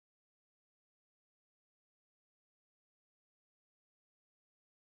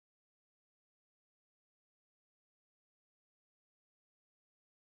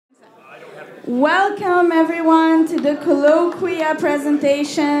Welcome everyone to the Colloquia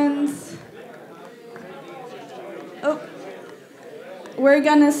presentations. We're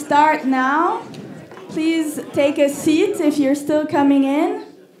gonna start now. Please take a seat if you're still coming in.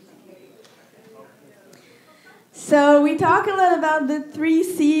 So we talk a lot about the 3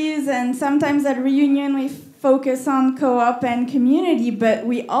 C's, and sometimes at reunion we focus on co-op and community, but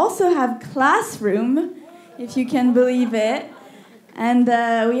we also have classroom, if you can believe it. And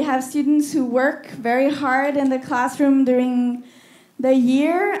we have students who work very hard in the classroom during the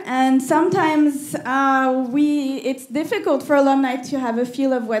year, and sometimes it's difficult for alumni to have a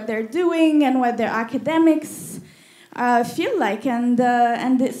feel of what they're doing and what their academics feel like. And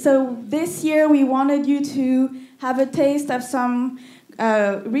so this year we wanted you to have a taste of some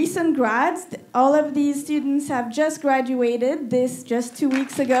recent grads. All of these students have just graduated just 2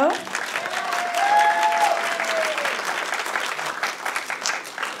 weeks ago.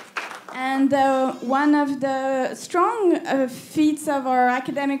 And one of the strong feats of our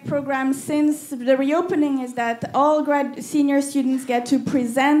academic program since the reopening is that all senior students get to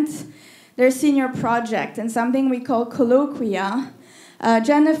present their senior project in something we call Colloquia.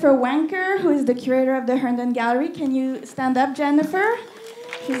 Jennifer Wenker, who is the curator of the Herndon Gallery, can you stand up, Jennifer?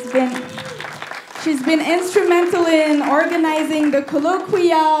 She's been instrumental in organizing the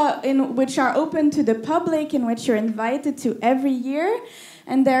colloquia, which are open to the public, in which you're invited to every year.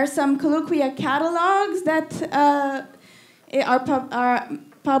 And there are some colloquia catalogs that are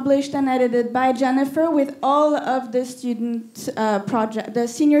published and edited by Jennifer with all of the the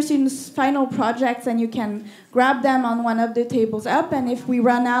senior students' final projects, and you can grab them on one of the tables up. And if we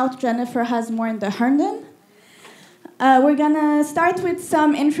run out, Jennifer has more in the Herndon. We're gonna start with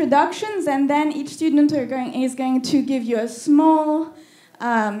some introductions, and then each student is going to give you a small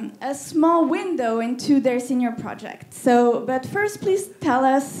window into their senior project. But first, please tell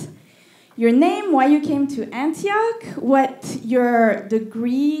us your name, why you came to Antioch, what your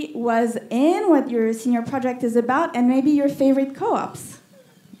degree was in, what your senior project is about, and maybe your favorite co-ops.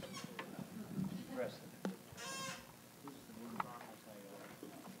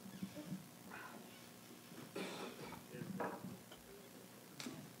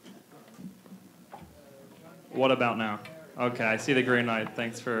 What about now? Okay, I see the green light.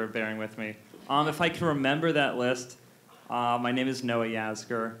 Thanks for bearing with me. If I can remember that list, my name is Noah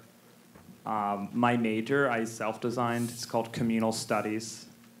Yazger. My major, I self-designed. It's called Communal Studies.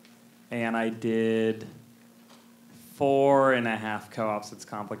 And I did 4.5 co-ops. It's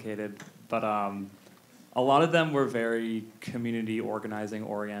complicated. But a lot of them were very community organizing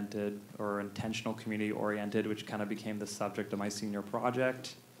oriented or intentional community oriented, which kind of became the subject of my senior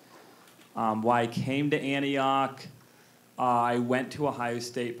project. Why I came to Antioch, I went to Ohio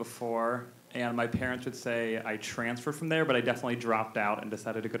State before, and my parents would say I transferred from there, but I definitely dropped out and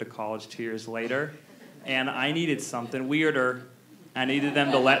decided to go to college 2 years later. And I needed something weirder. I needed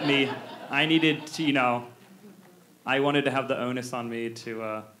them to let me, I wanted to have the onus on me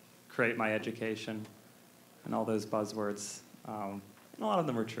to create my education and all those buzzwords. And a lot of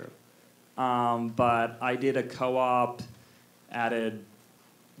them were true. But I did a co-op at a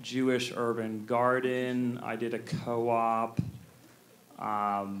Jewish urban garden. I did a co-op,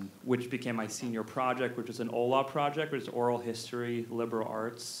 which became my senior project, which was an OLA project, which is oral history, liberal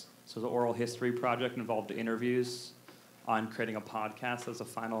arts. So the oral history project involved interviews on creating a podcast as a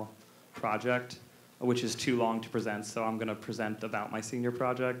final project, which is too long to present, so I'm going to present about my senior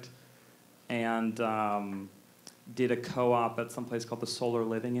project. And did a co-op at some place called the Solar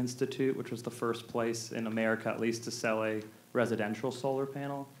Living Institute, which was the first place in America, at least, to sell a residential solar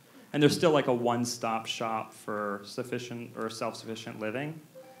panel. And there's still like a one-stop shop for sufficient or self-sufficient living.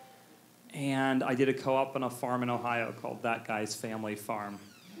 And I did a co-op on a farm in Ohio called That Guy's Family Farm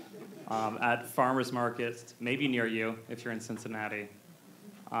at farmers markets, maybe near you if you're in Cincinnati.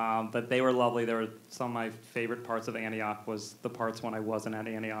 But they were lovely. They were some of my favorite parts of Antioch was the parts when I wasn't at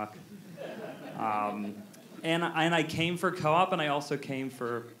Antioch. And I came for co-op, and I also came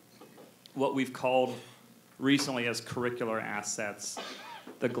for what we've called recently as curricular assets.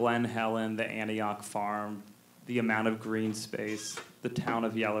 The Glen Helen, the Antioch Farm, the amount of green space, the town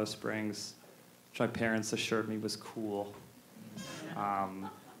of Yellow Springs, which my parents assured me was cool.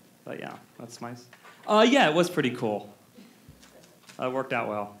 But yeah, that's nice. Yeah, it was pretty cool. It worked out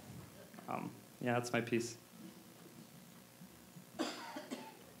well. Yeah, that's my piece.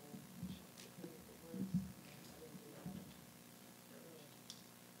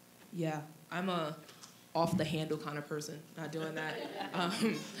 Yeah, I'm a off-the-handle kind of person, not doing that.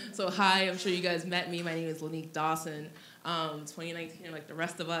 So hi, I'm sure you guys met me. My name is Lanique Dawson. 2019, like the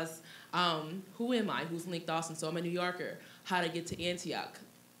rest of us. Who am I? Who's Lanique Dawson? So I'm a New Yorker. How did I get to Antioch?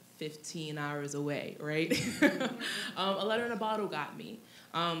 15 hours away, right? A letter in a bottle got me.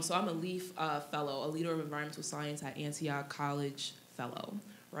 So I'm a LEAF fellow, a leader of environmental science at Antioch College fellow,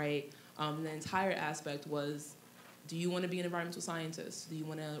 right? The entire aspect was, do you want to be an environmental scientist? Do you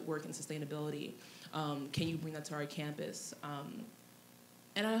want to work in sustainability? Can you bring that to our campus?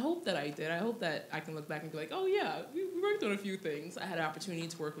 And I hope that I did. I hope that I can look back and be like, oh yeah, we worked on a few things. I had an opportunity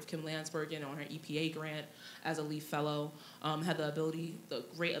to work with Kim Landsbergen on her EPA grant as a LEAF fellow. Had the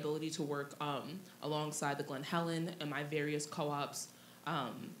great ability to work alongside the Glen Helen and my various co-ops.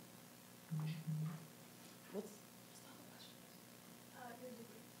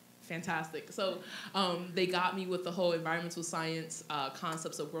 Fantastic. So they got me with the whole environmental science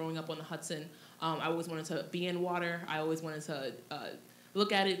concepts of growing up on the Hudson. I always wanted to be in water. I always wanted to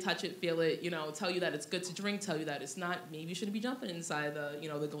look at it, touch it, feel it, tell you that it's good to drink, tell you that it's not. Maybe you shouldn't be jumping inside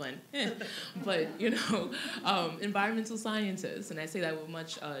the Glen. But, environmental scientists, and I say that with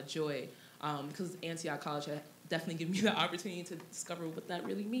much joy, because Antioch College had definitely given me the opportunity to discover what that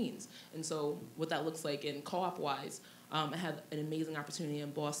really means. And so what that looks like in co-op-wise, I had an amazing opportunity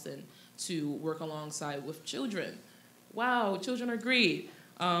in Boston to work alongside with children. Wow, children are great.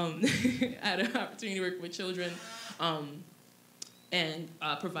 I had an opportunity to work with children and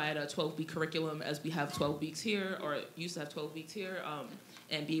provide a 12-week curriculum, as we have 12 weeks here, or used to have 12 weeks here,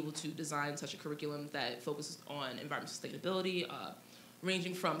 and be able to design such a curriculum that focuses on environmental sustainability,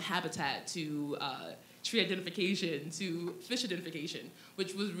 ranging from habitat to tree identification to fish identification,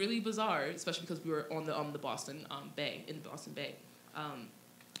 which was really bizarre, especially because we were on the Boston Bay, in the Boston Bay.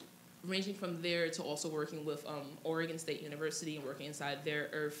 Ranging from there to also working with Oregon State University and working inside their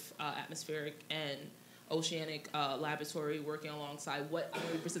Earth, atmospheric, and oceanic laboratory, working alongside what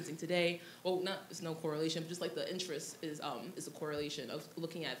we're presenting today. Well, it's no correlation, but just like the interest is a correlation of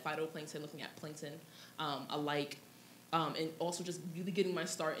looking at phytoplankton, looking at plankton alike, and also just really getting my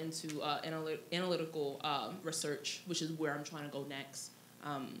start into analytical research, which is where I'm trying to go next.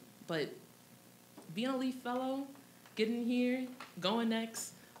 But being a LEAF fellow, getting here, going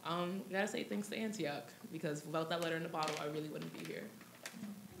next, gotta say thanks to Antioch, because without that letter in the bottle, I really wouldn't be here.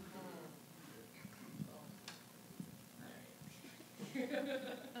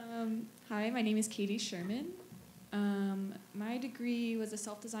 Hi, my name is Katie Sherman. My degree was a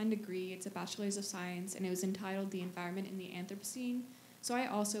self-designed degree. It's a Bachelor's of Science, and it was entitled The Environment in the Anthropocene. So I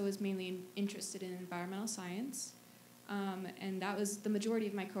also was mainly interested in environmental science, and that was the majority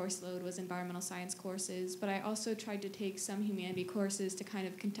of my course load was environmental science courses, but I also tried to take some humanity courses to kind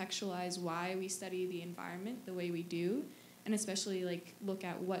of contextualize why we study the environment the way we do, and especially look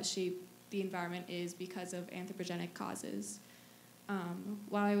at what shape the environment is because of anthropogenic causes.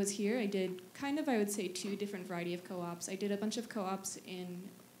 While I was here, I did I would say, two different variety of co-ops. I did a bunch of co-ops in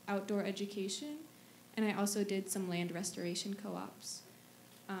outdoor education, and I also did some land restoration co-ops.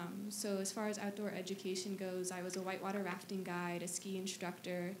 So as far as outdoor education goes, I was a whitewater rafting guide, a ski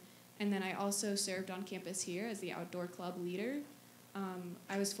instructor, and then I also served on campus here as the outdoor club leader.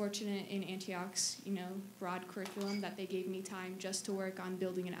 I was fortunate in Antioch's, broad curriculum that they gave me time just to work on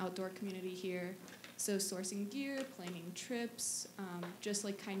building an outdoor community here. So sourcing gear, planning trips, just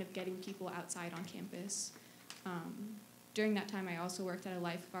kind of getting people outside on campus. During that time, I also worked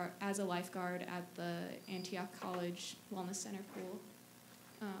as a lifeguard at the Antioch College Wellness Center pool.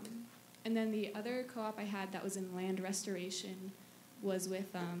 And then the other co-op I had that was in land restoration was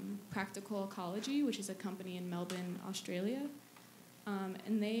with Practical Ecology, which is a company in Melbourne, Australia.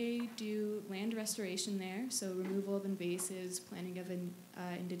 And they do land restoration there, so removal of invasives, planting of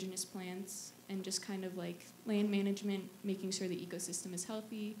indigenous plants, and just kind of land management, making sure the ecosystem is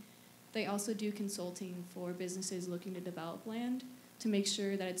healthy. They also do consulting for businesses looking to develop land to make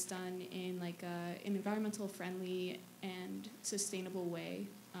sure that it's done in an environmental friendly and sustainable way.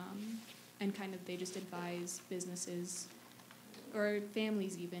 And kind of they just advise businesses or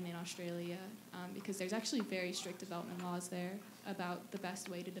families even in Australia, because there's actually very strict development laws there about the best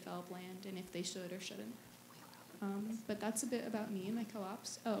way to develop land and if they should or shouldn't. But that's a bit about me and my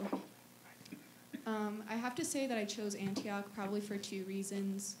co-ops. I have to say that I chose Antioch probably for two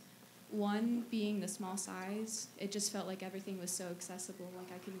reasons. One being the small size. It just felt like everything was so accessible.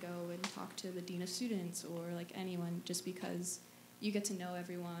 I can go and talk to the dean of students or anyone, just because you get to know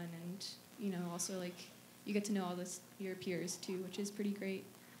everyone, and also you get to know all your peers too, which is pretty great.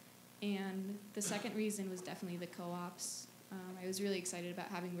 And the second reason was definitely the co-ops. I was really excited about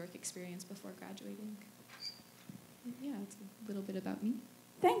having work experience before graduating. Yeah, it's a little bit about me.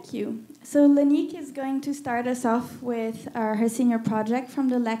 Thank you. So Lanique is going to start us off with her senior project from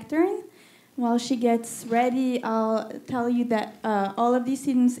the lectern. While she gets ready, I'll tell you that all of these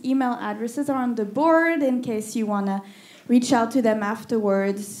students' email addresses are on the board in case you want to reach out to them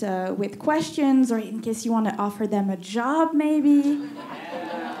afterwards with questions, or in case you want to offer them a job, maybe.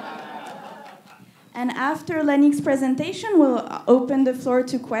 And after Lenique's presentation, we'll open the floor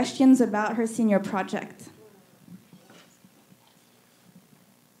to questions about her senior project.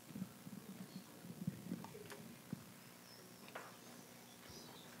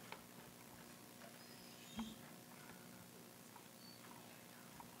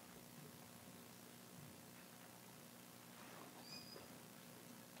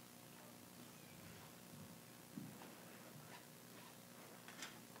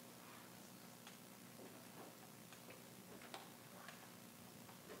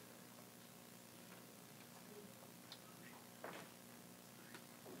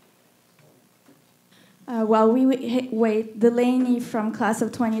 While we wait, Delaney from class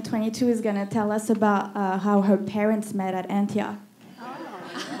of 2022 is going to tell us about how her parents met at Antioch.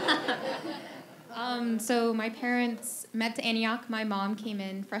 So my parents met at Antioch. My mom came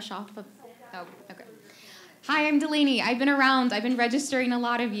in fresh off of... Oh, okay. Hi, I'm Delaney. I've been around. I've been registering a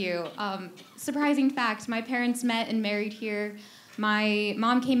lot of you. Surprising fact, my parents met and married here. My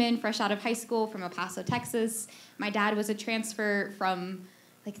mom came in fresh out of high school from El Paso, Texas. My dad was a transfer from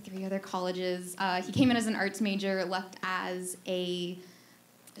like 3 other colleges. He came in as an arts major, left as a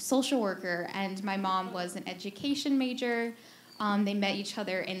social worker, and my mom was an education major. They met each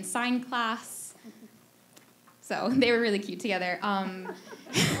other in sign class. So they were really cute together.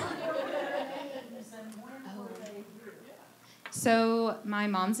 So my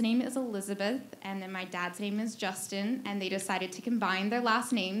mom's name is Elizabeth, and then my dad's name is Justin, and they decided to combine their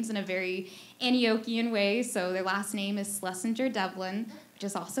last names in a very Antiochian way. So their last name is Schlesinger Devlin, which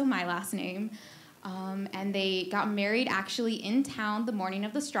is also my last name. And they got married actually in town the morning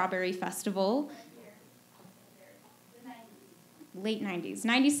of the Strawberry Festival. Late 90s,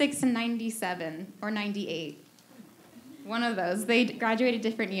 96 and 97, or 98. One of those. They graduated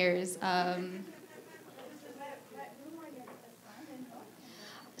different years.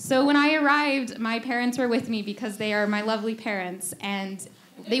 So when I arrived, my parents were with me because they are my lovely parents, and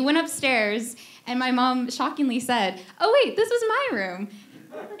they went upstairs, and my mom shockingly said, "Oh wait, this was my room."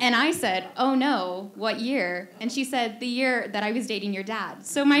 And I said, "Oh no, what year?" And she said, "The year that I was dating your dad."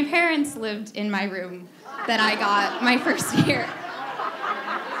 So my parents lived in my room that I got my first year.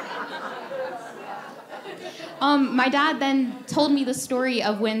 My dad then told me the story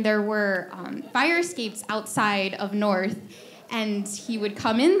of when there were fire escapes outside of North, and he would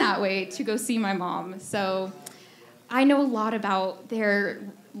come in that way to go see my mom. So I know a lot about their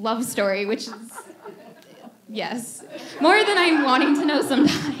love story, which is, yes, more than I'm wanting to know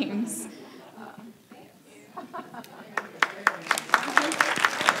sometimes.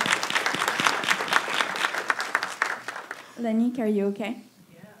 Lenique, are you okay?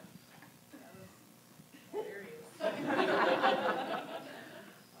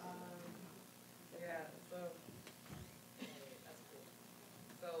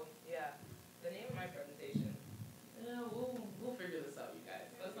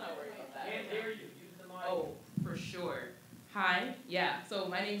 Hi, yeah, so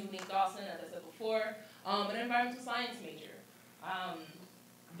my name is Lenique Dawson, as I said before, an environmental science major.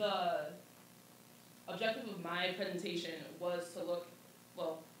 The objective of my presentation was to look,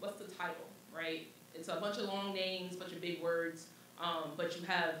 well, what's the title, right? It's a bunch of long names, bunch of big words, but you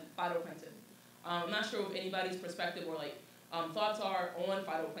have phytoplankton. I'm not sure what anybody's perspective or thoughts are on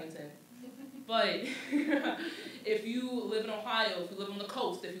phytoplankton, but if you live in Ohio, if you live on the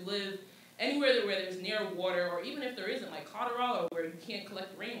coast, if you live anywhere where there's near water, or even if there isn't, like Colorado, where you can't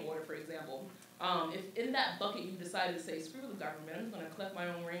collect rainwater, for example, if in that bucket you decided to say, screw the government, I'm just going to collect my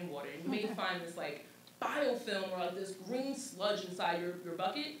own rainwater, and you may find this biofilm or this green sludge inside your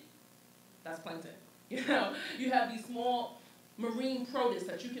bucket, that's plankton. You know, you have these small marine protists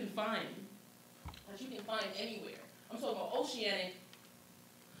that you can find anywhere. I'm talking about oceanic,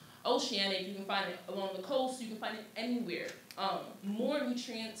 you can find it along the coast, you can find it anywhere. More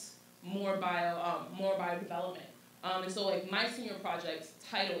nutrients, more biodevelopment. And so my senior project's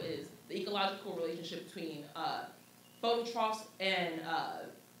title is the ecological relationship between phototrophs and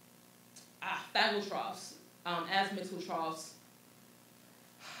phagotrophs as mixed with troughs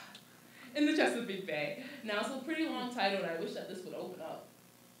in the Chesapeake Bay. Now, it's a pretty long title, and I wish that this would open up.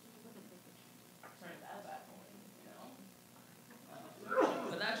 Turn that back on,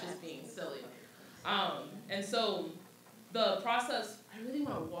 but that's just being silly. And so the process, I really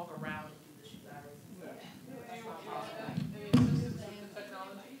want to walk around and do this, you guys. That's not possible.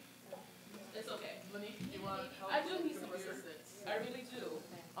 It's okay. I do need some assistance. I really do.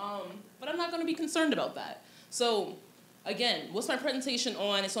 But I'm not going to be concerned about that. So, again, what's my presentation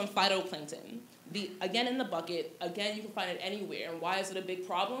on? It's on phytoplankton. Again, in the bucket, again, you can find it anywhere. And why is it a big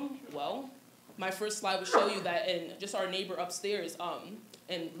problem? Well, my first slide will show you that in just our neighbor upstairs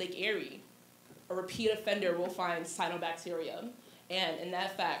in Lake Erie, a repeat offender will find cyanobacteria. And in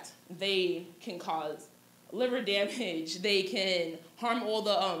that fact, they can cause liver damage. They can harm all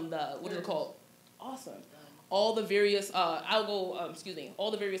the what is it called? Awesome. All the various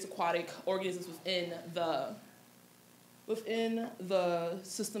all the various aquatic organisms within the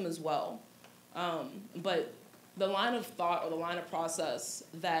system as well. But the line of thought or the line of process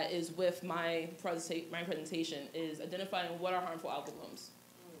that is with my presentation is identifying what are harmful algal blooms,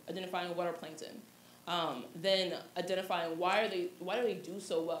 identifying what are plankton, then identifying why do they do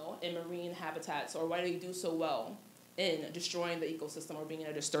so well in marine habitats, or why do they do so well in destroying the ecosystem or being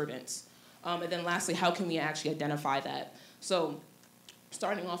a disturbance. And then lastly, how can we actually identify that? So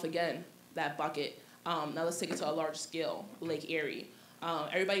starting off again, that bucket, now let's take it to a large scale, Lake Erie.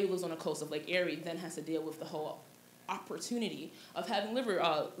 Everybody who lives on the coast of Lake Erie then has to deal with the whole opportunity of having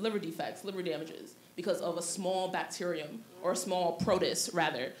liver defects, liver damages, because of a small bacterium, or a small protist,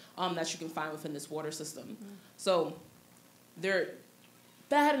 rather, that you can find within this water system. So they're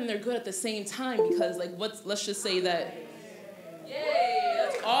bad and they're good at the same time, because let's just say that, yay,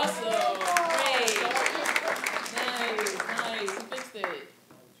 that's awesome, great, nice, you fixed it,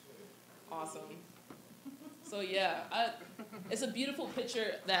 awesome. So yeah, it's a beautiful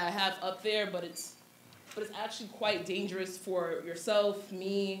picture that I have up there, but it's actually quite dangerous for yourself,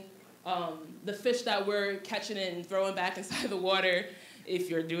 me, the fish that we're catching and throwing back inside the water, if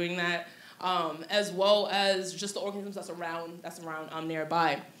you're doing that, as well as just the organisms that's around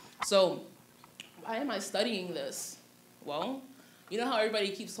nearby. So why am I studying this? Well, you know how everybody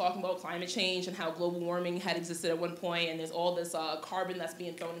keeps talking about climate change and how global warming had existed at one point, and there's all this carbon that's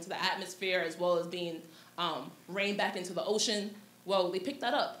being thrown into the atmosphere as well as being rained back into the ocean. Well, they picked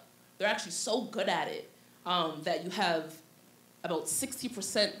that up. They're actually so good at it that you have about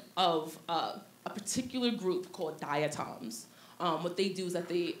 60% of a particular group called diatoms. What they do is that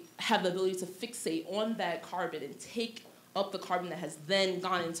they have the ability to fixate on that carbon and take up the carbon that has then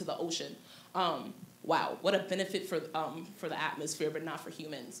gone into the ocean. Wow, what a benefit for the atmosphere, but not for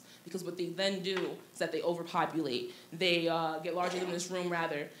humans. Because what they then do is that they overpopulate. They get larger than this room,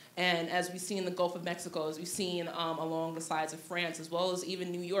 rather. And as we've seen in the Gulf of Mexico, as we've seen along the sides of France, as well as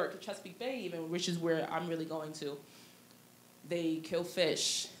even New York, Chesapeake Bay even, which is where I'm really going to, they kill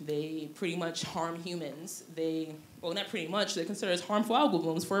fish. They pretty much harm humans. Well, not pretty much. They're considered as harmful algal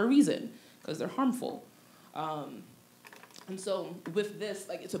blooms for a reason, because they're harmful. And so with this,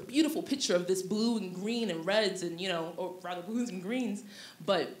 it's a beautiful picture of this blue and green and reds and, or rather blues and greens,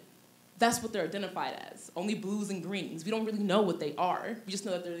 but that's what they're identified as, only blues and greens. We don't really know what they are. We just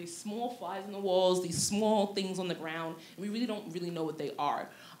know that there are these small flies in the walls, these small things on the ground, and we really don't really know what they are.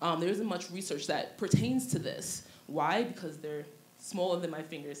 There isn't much research that pertains to this. Why? Because they're smaller than my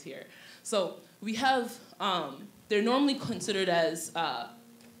fingers here. So we have, they're normally considered as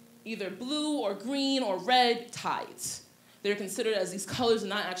either blue or green or red tides. They're considered as these colors and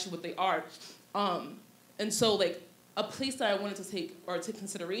not actually what they are. And so a place that I wanted to take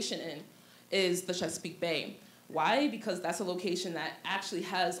consideration in is the Chesapeake Bay. Why? Because that's a location that actually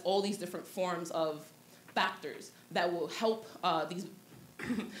has all these different forms of factors that will help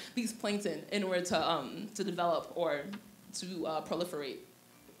these plankton in order to develop or to proliferate.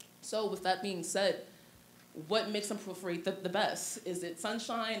 So with that being said, what makes them proliferate the best? Is it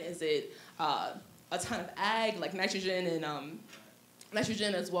sunshine? Is it a ton of ag, like nitrogen and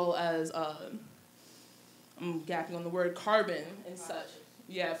nitrogen, as well as I'm gapping on the word carbon and such.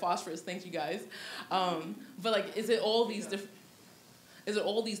 Yeah, phosphorus. Thank you guys. But is it all these different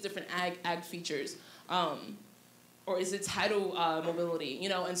ag features, or is it tidal mobility?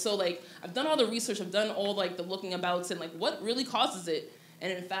 And so I've done all the research, I've done all the looking abouts and what really causes it,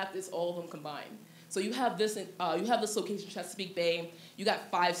 and in fact it's all of them combined. So you have this location, Chesapeake Bay. You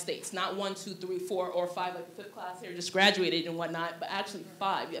got 5 states, not 1, 2, 3, 4, or 5 like the 5th class here just graduated and whatnot, but actually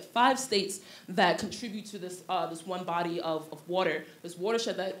 5. You have 5 states that contribute to this one body of water, this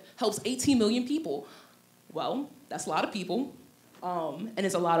watershed that helps 18 million people. Well, that's a lot of people, and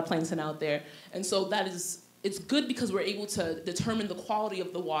there's a lot of plankton out there, and so it's good because we're able to determine the quality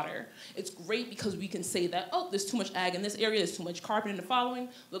of the water. It's great because we can say that, oh, there's too much ag in this area, there's too much carbon in the following,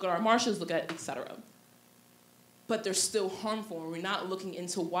 look at our marshes, look at et cetera. But they're still harmful, and we're not looking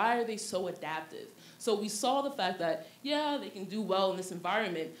into why are they so adaptive. So we saw the fact that, yeah, they can do well in this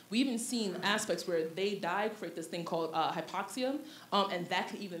environment. We even seen aspects where they die, create this thing called hypoxia, and that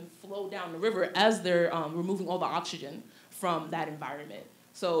can even flow down the river as they're removing all the oxygen from that environment.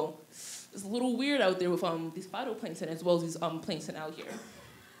 So it's a little weird out there with these phytoplankton as well as these plankton out here.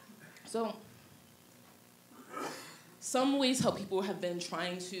 So some ways how people have been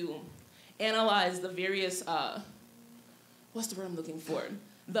trying to analyze the various, what's the word I'm looking for?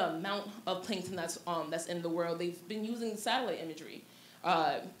 The amount of plankton that's in the world. They've been using satellite imagery.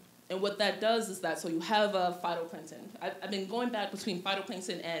 And what that does is that, so you have phytoplankton. I've been going back between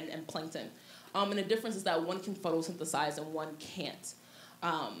phytoplankton and plankton. And the difference is that one can photosynthesize and one can't.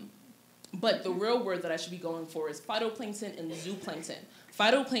 But the real word that I should be going for is phytoplankton and zooplankton.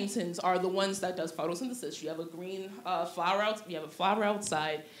 Phytoplanktons are the ones that does photosynthesis. You have a green flower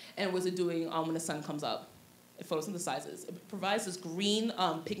outside, and what's it doing when the sun comes up? It photosynthesizes. It provides this green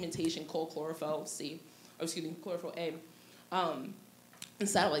pigmentation called chlorophyll chlorophyll A. And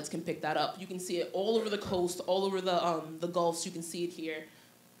satellites can pick that up. You can see it all over the coast, all over the Gulfs. You can see it here.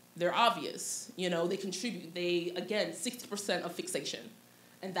 They're obvious. They contribute. They, again, 60% of fixation.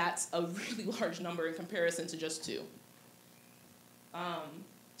 And that's a really large number in comparison to just 2.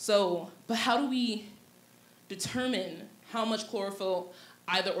 But how do we determine how much chlorophyll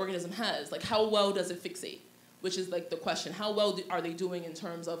either organism has? Like, how well does it fixate? Which is, like, the question. How well are they doing in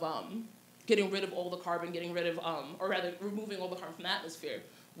terms of getting rid of all the carbon, getting rid of, or rather, removing all the carbon from the atmosphere?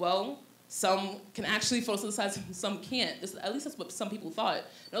 Well, some can actually photosynthesize, some can't. At least that's what some people thought.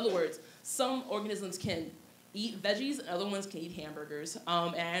 In other words, some organisms can eat veggies, and other ones can eat hamburgers.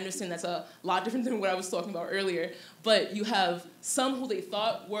 And I understand that's a lot different than what I was talking about earlier. But you have some who they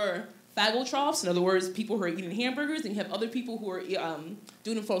thought were phagotrophs, in other words, people who are eating hamburgers, and you have other people who are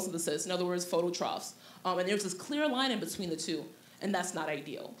doing photosynthesis, in other words, phototrophs. And there's this clear line in between the two, and that's not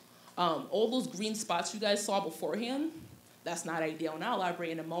ideal. All those green spots you guys saw beforehand, that's not ideal, and I'll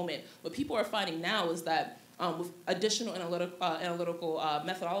elaborate in a moment. What people are finding now is that with additional analytical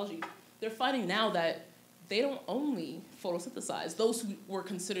methodology, they're finding now that they don't only photosynthesize, those who were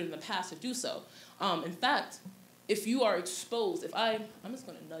considered in the past to do so. In fact, if you are exposed, I'm just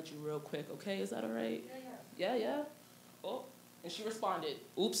gonna nudge you real quick, okay? Is that all right? Yeah? Oh, and she responded.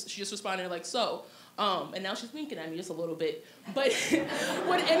 Oops, she just responded like so. And now she's winking at me just a little bit. But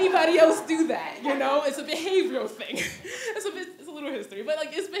would anybody else do that, It's a behavioral thing. It's a little history, but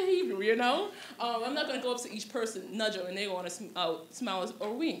it's behavioral, I'm not gonna go up to each person, nudge them, and they want to smile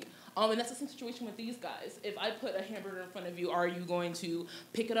or wink. And that's the same situation with these guys. If I put a hamburger in front of you, are you going to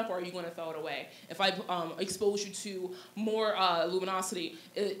pick it up or are you going to throw it away? If I expose you to more luminosity,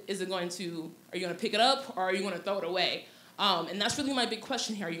 are you going to pick it up or are you going to throw it away? And that's really my big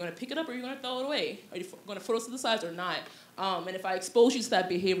question here. Are you going to pick it up or are you going to throw it away? Are you going to photosynthesize or not? And if I expose you to that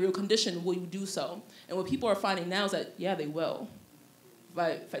behavioral condition, will you do so? And what people are finding now is that, yeah, they will.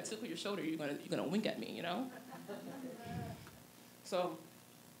 If I tickle your shoulder, you're going to wink at me, So,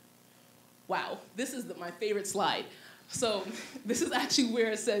 wow, this is my favorite slide. So this is actually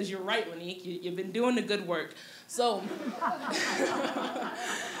where it says, you're right, Monique, you've been doing the good work. So,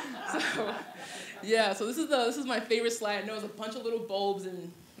 so this is my favorite slide. I know it's a bunch of little bulbs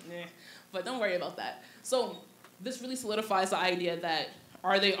but don't worry about that. So this really solidifies the idea that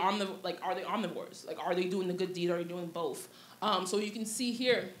are they omnivores? Are they doing the good deed? Are they doing both? So you can see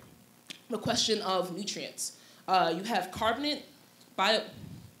here the question of nutrients. You have carbonate,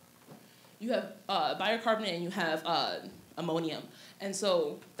 you have bicarbonate, and you have ammonium. And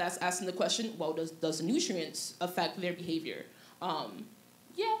so that's asking the question, well, does the nutrients affect their behavior?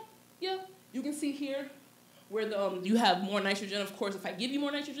 Yeah. You can see here where you have more nitrogen. Of course, if I give you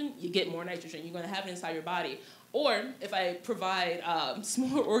more nitrogen, you get more nitrogen. You're going to have it inside your body. Or if I provide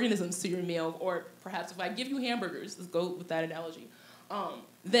smaller organisms to your meal, or perhaps if I give you hamburgers, let's go with that analogy,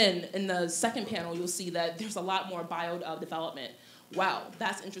 then in the second panel, you'll see that there's a lot more bio-development. Wow,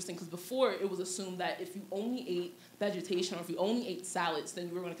 that's interesting, because before it was assumed that if you only ate vegetation or if you only ate salads, then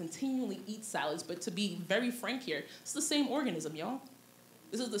you were going to continually eat salads. But to be very frank here, it's the same organism, y'all.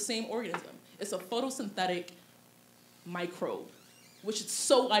 This is the same organism. It's a photosynthetic microbe, which is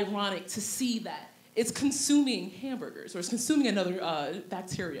so ironic to see that it's consuming hamburgers or it's consuming another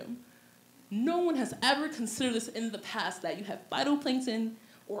bacterium. No one has ever considered this in the past, that you have phytoplankton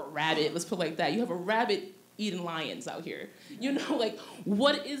or a rabbit, let's put it like that. You have a rabbit eating lions out here.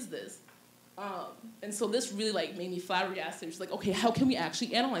 What is this? And so this really made me flabbergasted. It's okay, how can we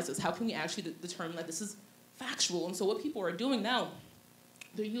actually analyze this? How can we actually determine that this is factual? And so what people are doing now,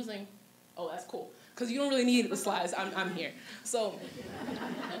 they're using, oh, that's cool, because you don't really need the slides, I'm here. So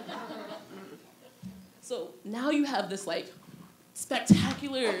now you have this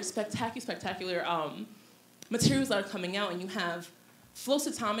spectacular materials that are coming out, and you have flow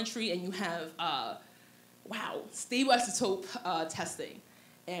cytometry, and you have stable isotope testing.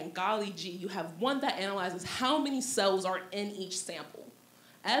 And golly gee, you have one that analyzes how many cells are in each sample.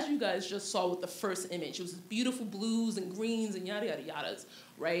 As you guys just saw with the first image, it was beautiful blues and greens and yada, yada, yadas,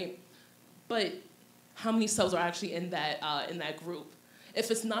 right? But how many cells are actually in that group. If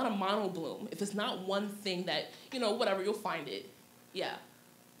it's not a monobloom, if it's not one thing that, whatever, you'll find it, yeah,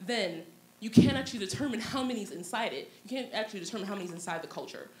 then you can't actually determine how many's inside it. You can't actually determine how many's inside the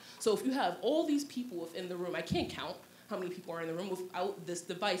culture. So if you have all these people within the room, I can't count how many people are in the room without this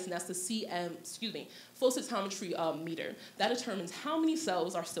device, and that's the flow cytometry meter. That determines how many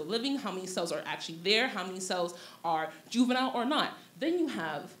cells are still living, how many cells are actually there, how many cells are juvenile or not. Then you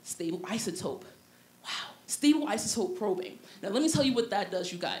have stable isotope. Wow, stable isotope probing. Now let me tell you what that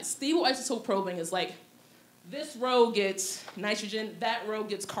does, you guys. Stable isotope probing is like, this row gets nitrogen, that row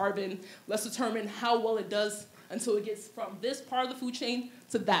gets carbon. Let's determine how well it does until it gets from this part of the food chain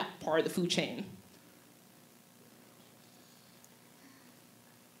to that part of the food chain.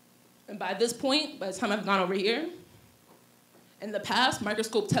 And by this point, by the time I've gone over here, in the past,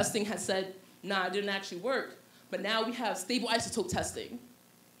 microscope testing has said, nah, it didn't actually work. But now we have stable isotope testing.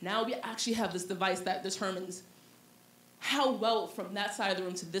 Now we actually have this device that determines how well from that side of the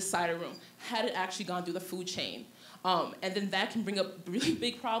room to this side of the room had it actually gone through the food chain. And then that can bring up really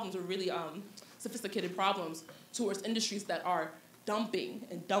big problems or really sophisticated problems towards industries that are dumping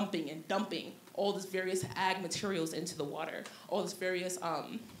and dumping and dumping all these various ag materials into the water, all these various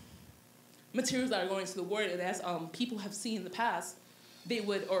materials that are going into the water. And as people have seen in the past,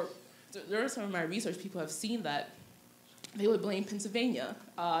 there are some of my research people have seen that they would blame Pennsylvania.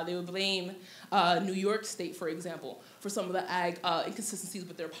 They would blame New York State, for example, for some of the ag inconsistencies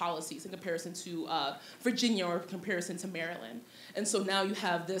with their policies in comparison to Virginia or in comparison to Maryland. And so now you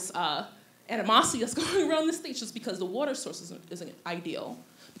have this animosity that's going around the state just because the water source isn't ideal,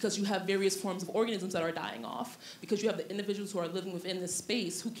 because you have various forms of organisms that are dying off, because you have the individuals who are living within this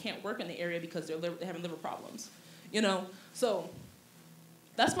space who can't work in the area because they're having liver problems. So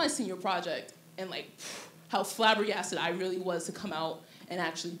that's my senior project, and like how flabbergasted I really was to come out and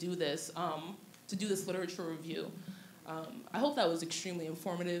actually do this, literature review. I hope that was extremely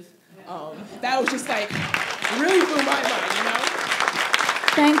informative. That was just like, really blew my mind,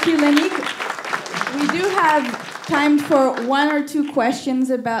 Thank you, Lenique. We do have time for one or two questions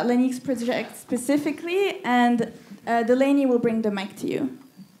about Lenique's project specifically, and Delaney will bring the mic to you.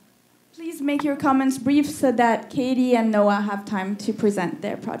 Please make your comments brief so that Katie and Noah have time to present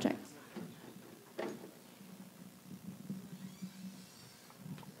their project.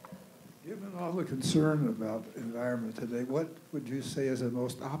 Given all the concern about environment today, what would you say is the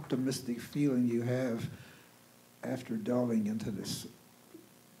most optimistic feeling you have after delving into this?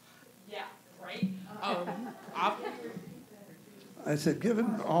 Yeah, right? I said,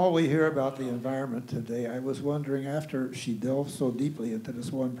 given all we hear about the environment today, I was wondering, after she delved so deeply into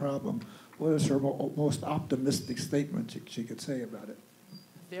this one problem, what is her most optimistic statement she could say about it?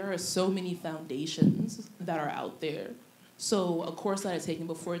 There are so many foundations that are out there. So a course that I had taken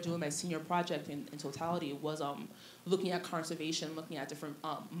before doing my senior project in totality was looking at conservation, looking at different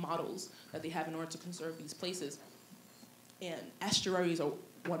models that they have in order to conserve these places. And estuaries are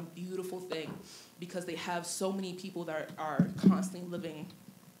one beautiful thing because they have so many people that are constantly living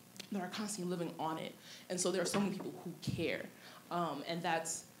on it. And so there are so many people who care. And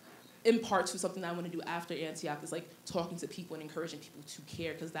that's in part to something that I want to do after Antioch, is like talking to people and encouraging people to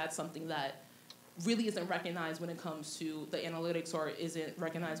care, because that's something that really isn't recognized when it comes to the analytics, or isn't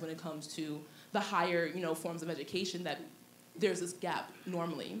recognized when it comes to the higher, forms of education, that there's this gap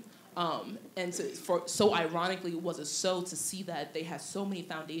normally. And so ironically was it so to see that they had so many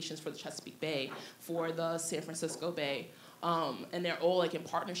foundations for the Chesapeake Bay, for the San Francisco Bay, and they're all like in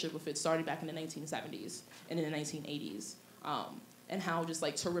partnership with it, starting back in the 1970s and in the 1980s. And how just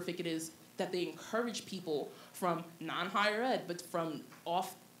like terrific it is that they encourage people from non-higher ed, but from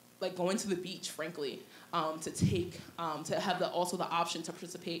off, like going to the beach, frankly, to have also the option to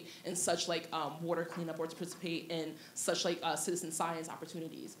participate in such like water cleanup, or to participate in such like citizen science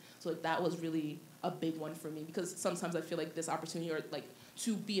opportunities. So like, that was really a big one for me, because sometimes I feel like this opportunity, or like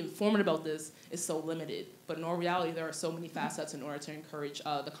to be informed about this, is so limited. But in all reality, there are so many facets in order to encourage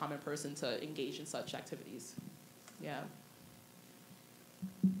the common person to engage in such activities. Yeah.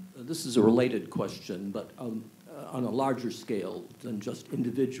 This is a related question, but on a larger scale than just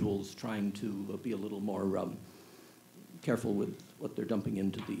individuals trying to be a little more careful with what they're dumping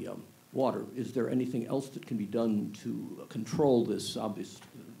into the water. Is there anything else that can be done to control this obvious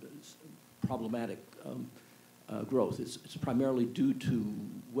problematic growth? It's primarily due to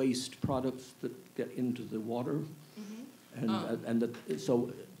waste products that get into the water,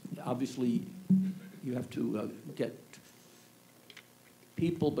 so obviously you have to get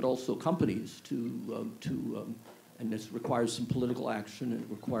people, but also companies and this requires some political action. It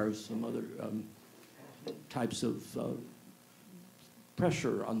requires some other types of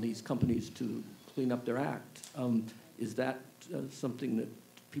pressure on these companies to clean up their act. Is that something that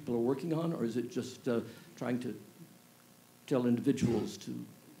people are working on, or is it just trying to tell individuals to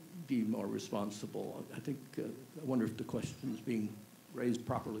be more responsible? I wonder if the question is being raised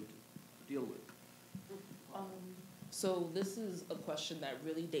properly to deal with. So this is a question that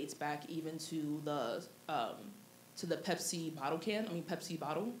really dates back even to the Pepsi bottle can. Pepsi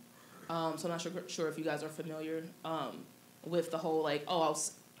bottle. So I'm not sure if you guys are familiar with the whole like,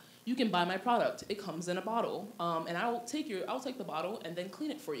 you can buy my product. It comes in a bottle, and I'll take the bottle and then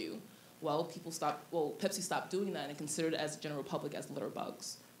clean it for you. Well, Pepsi stopped doing that and considered it as the general public as litter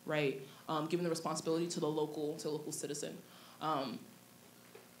bugs, right? Giving the responsibility to the local citizen.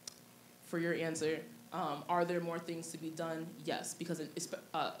 For your answer, are there more things to be done? Yes, because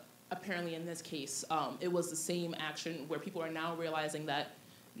apparently in this case, it was the same action where people are now realizing that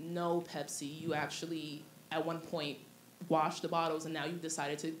no, Pepsi, you actually at one point washed the bottles and now you've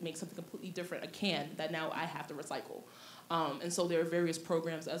decided to make something completely different, a can that now I have to recycle. And so there are various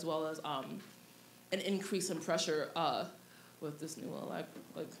programs as well as an increase in pressure with this new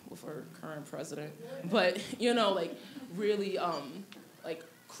with our current president. But really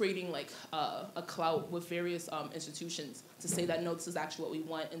creating a clout with various institutions to say that no, this is actually what we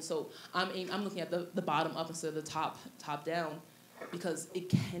want. And so I'm looking at the bottom up instead of the top down, because it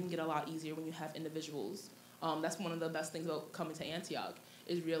can get a lot easier when you have individuals. That's one of the best things about coming to Antioch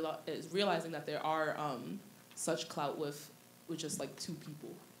is realizing that there are such clout with just like two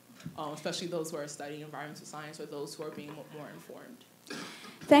people, especially those who are studying environmental science or those who are being more informed.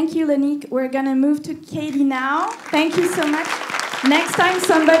 Thank you, Lanique. We're going to move to Katie now. Thank you so much. Next time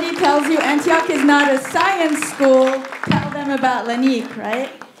somebody tells you Antioch is not a science school, tell them about Lanique,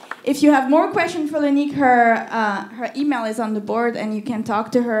 right? If you have more questions for Lanique, her email is on the board, and you can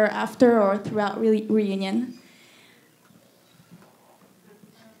talk to her after or throughout reunion.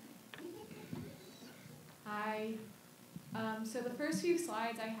 Hi. So the first few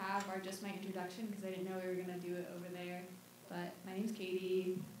slides I have are just my introduction, because I didn't know we were going to do it over there. But my name's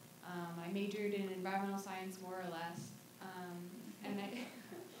Katie. I majored in environmental science, more or less.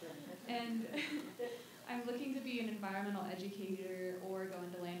 And I'm looking to be an environmental educator or go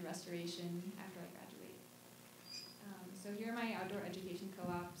into land restoration after I graduate. So here are my outdoor education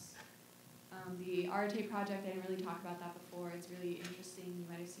co-ops. The Arte project, I didn't really talk about that before. It's really interesting. You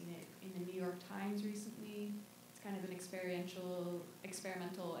might have seen it in the New York Times recently. It's kind of an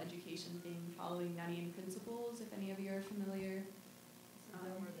experimental education thing following Nunnian principles, if any of you are familiar.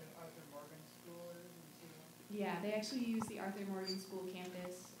 Where the Arthur Morgan School is? Yeah, they actually use the Arthur Morgan School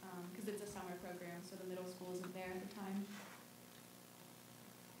campus because it's a summer program, so the middle school isn't there at the time.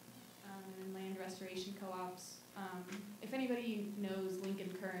 And land restoration co-ops. If anybody knows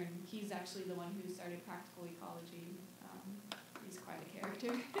Lincoln Kern, he's actually the one who started practical ecology. He's quite a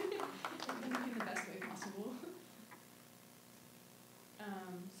character in the best way possible.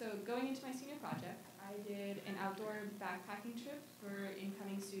 So going into my senior project, I did an outdoor backpacking trip for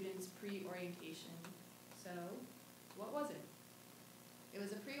incoming students pre-orientation. So what was it? It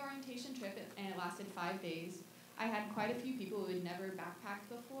was a pre-orientation trip, and it lasted 5 days. I had quite a few people who had never backpacked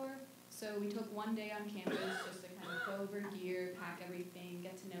before, so we took one day on campus just to kind of go over gear, pack everything,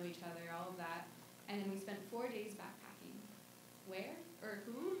 get to know each other, all of that. And then we spent 4 days backpacking. Where? Or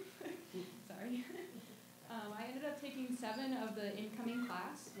who? Sorry. I ended up taking 7 of the incoming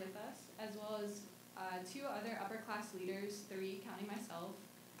class with us, as well as 2 other upper class leaders, 3 counting myself,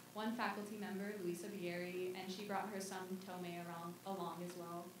 1 faculty member, Luisa Vieri, and she brought her son Tomei along as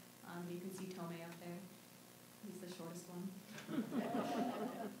well. You can see Tomei up there. He's the shortest one.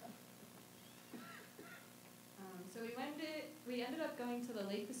 So we ended up going to the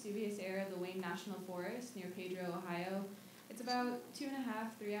Lake Vesuvius area of the Wayne National Forest near Pedro, Ohio. It's about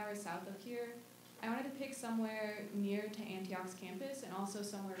 2.5, 3 hours south of here. I wanted to pick somewhere near to Antioch's campus and also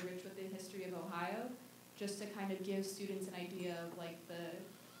somewhere rich with the history of Ohio, just to kind of give students an idea of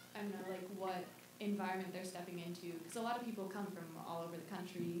what environment they're stepping into. Because a lot of people come from all over the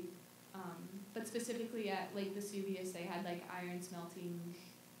country, but specifically at Lake Vesuvius, they had like iron smelting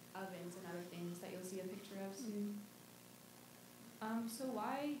ovens and other things that you'll see a picture of soon. So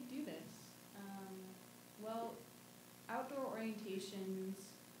why do this? Well, outdoor orientations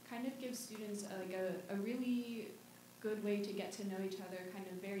kind of gives students a really good way to get to know each other kind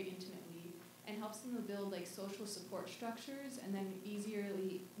of very intimately, and helps them to build like social support structures and then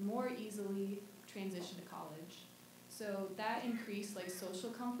more easily transition to college. So that increased like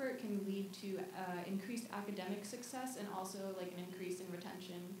social comfort can lead to increased academic success and also like an increase in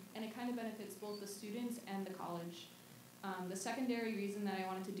retention, and it kind of benefits both the students and the college. The secondary reason that I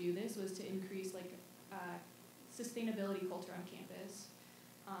wanted to do this was to increase like sustainability culture on campus.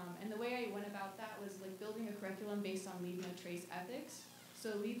 And the way I went about that was like building a curriculum based on Leave No Trace ethics.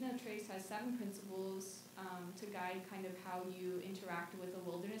 So Leave No Trace has 7 principles to guide kind of how you interact with a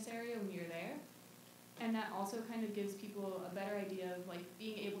wilderness area when you're there. And that also kind of gives people a better idea of like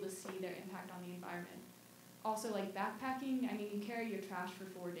being able to see their impact on the environment. Also like backpacking, I mean you carry your trash for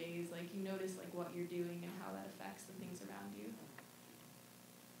 4 days, like you notice like what you're doing and how that affects the things around you.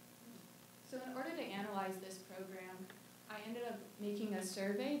 So in order to analyze this program, I ended up making a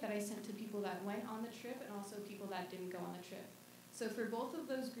survey that I sent to people that went on the trip and also people that didn't go on the trip. So for both of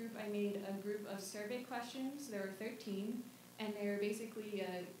those groups, I made a group of survey questions. There were 13, and they're basically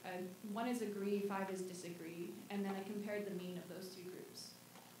 1 is agree, 5 is disagree, and then I compared the mean of those 2 groups.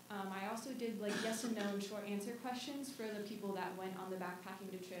 I also did like yes and no and short answer questions for the people that went on the backpacking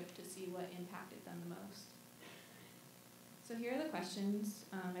trip to see what impacted them the most. So here are the questions.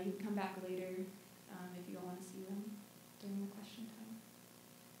 I can come back later if you all want to see them during the question time.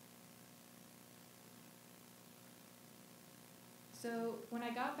 So when I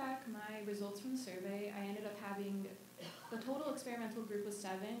got back my results from the survey, I ended up having, the total experimental group was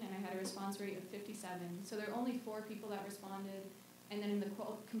 7, and I had a response rate of 57. So there were only 4 people that responded, and then in the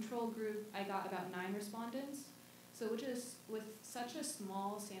control group, I got about 9 respondents. So which is, with such a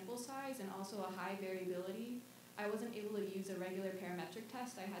small sample size and also a high variability, I wasn't able to use a regular parametric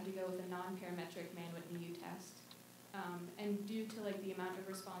test. I had to go with a non-parametric man-Whitney U test. And due to like the amount of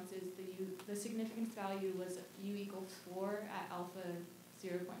responses, the significance value was U equals 4 at alpha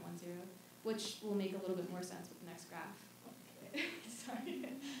 0.10, which will make a little bit more sense with the next graph. Sorry.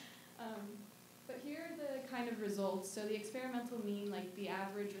 But here are the kind of results. So the experimental mean, like the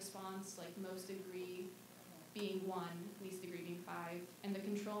average response, like most agree being 1, least agree being 5, and the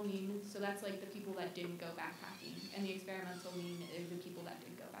control mean, so that's like the people that didn't go backpacking, and the experimental mean is the people that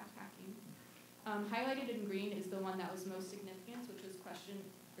did go backpacking. Highlighted in green is the one that was most significant, which was question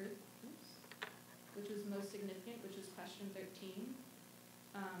 13.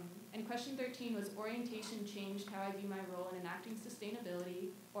 And question 13 was orientation changed how I view my role in enacting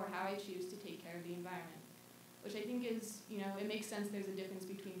sustainability or how I choose to take care of the environment, which I think is, it makes sense there's a difference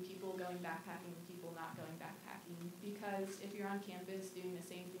between people going backpacking and people not going backpacking, because if you're on campus doing the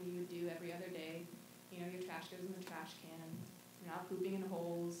same thing you would do every other day, your trash goes in the trash can, you're not pooping in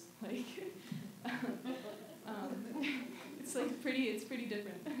holes, like, it's pretty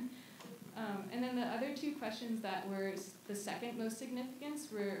different. And then the other 2 questions that were the second most significance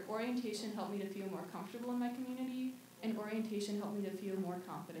were orientation helped me to feel more comfortable in my community, and orientation helped me to feel more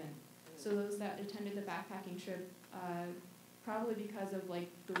confident. So those that attended the backpacking trip, probably because of like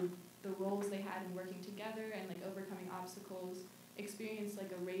the roles they had in working together and like overcoming obstacles, experienced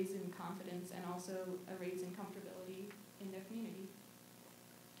like a raise in confidence and also a raise in comfortability in their community.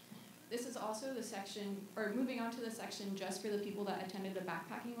 This is also the section, or moving on to the section just for the people that attended the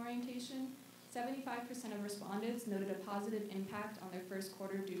backpacking orientation. 75% of respondents noted a positive impact on their first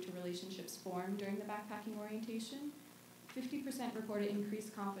quarter due to relationships formed during the backpacking orientation. 50% reported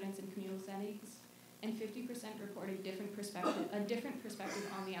increased confidence in communal settings, and 50% reported a different perspective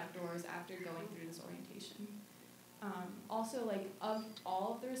on the outdoors after going through this orientation. Also, like of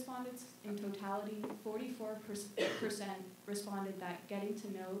all of the respondents in totality, 44% responded that getting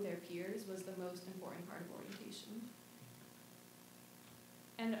to know their peers was the most important part of orientation.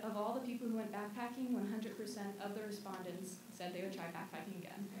 And of all the people who went backpacking, 100% of the respondents said they would try backpacking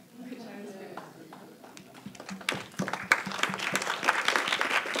again, which I was very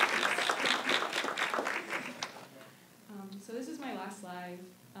So this is my last slide.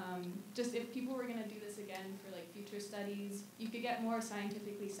 Just if people were going to do this again for like future studies, you could get more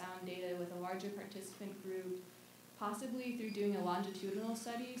scientifically sound data with a larger participant group, possibly through doing a longitudinal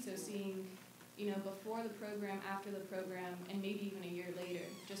study, so seeing before the program, after the program, and maybe even a year later,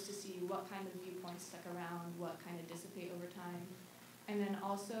 just to see what kind of viewpoints stuck around, what kind of dissipate over time. And then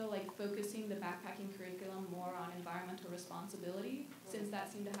also like focusing the backpacking curriculum more on environmental responsibility, since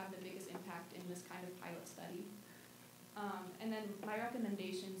that seemed to have the biggest impact in this kind of pilot study. And then my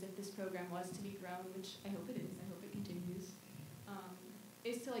recommendations, if this program was to be grown, which I hope it is, I hope it continues,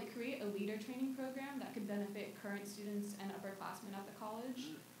 is to like create a leader training program that could benefit current students and upperclassmen at the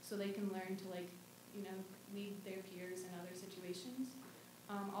college, so they can learn to like, lead their peers in other situations.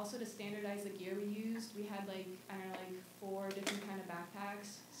 Also to standardize the gear we used, we had like, 4 different kind of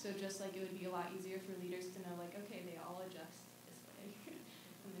backpacks, so just like it would be a lot easier for leaders to know like, okay, they all adjust this way,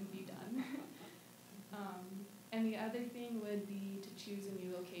 and then be done. And the other thing would be to choose a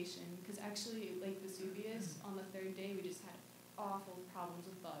new location, because actually, like Vesuvius, on the 3rd day, we just had awful problems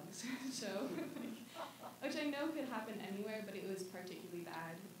with bugs. So, which I know could happen anywhere, but it was particularly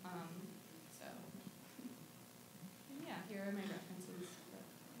bad. And yeah, here are my references.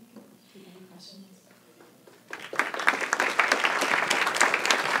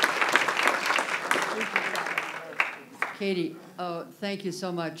 Katie, oh, thank you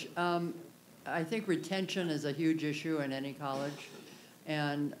so much. I think retention is a huge issue in any college.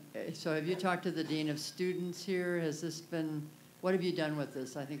 And so have you talked to the Dean of Students here? Has this been, what have you done with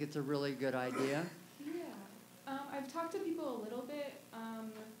this? I think it's a really good idea. Yeah. I've talked to people a little bit,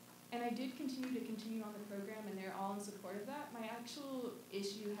 and I did continue on the program, and they're all in support of that. My actual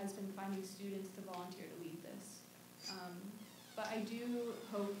issue has been finding students to volunteer to lead this. But I do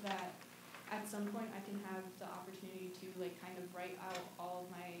hope that at some point I can have the opportunity to kind of write out all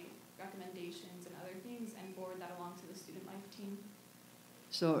of my recommendations and other things and forward that along to the student life team.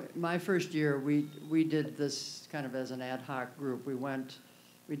 So my first year, we did this kind of as an ad hoc group. We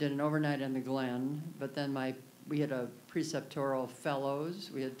did an overnight in the Glen, but then we had a preceptoral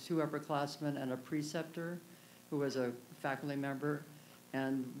fellows. We had 2 upperclassmen and a preceptor who was a faculty member,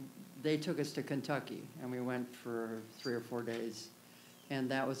 and they took us to Kentucky, and we went for 3 or 4 days. And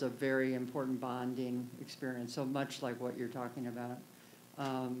that was a very important bonding experience, so much like what you're talking about.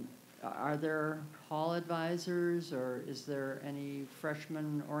 Are there hall advisors, or is there any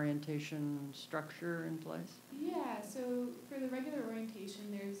freshman orientation structure in place? Yeah, so for the regular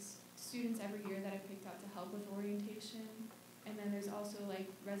orientation, there's students every year that I've picked out to help with orientation. And then there's also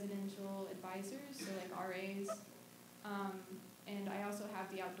residential advisors, so RAs. And I also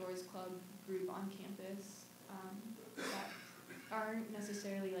have the outdoors club group on campus that aren't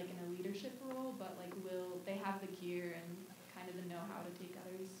necessarily in a leadership role, but they have the gear and kind of the know-how to take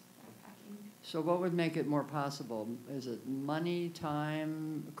others backpacking. So what would make it more possible? Is it money,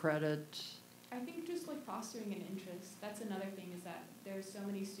 time, credit? I think just fostering an interest. That's another thing, is that there's so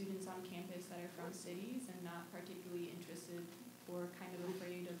many students on campus that are from cities and not particularly interested or kind of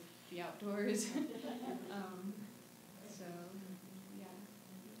afraid of the outdoors. So,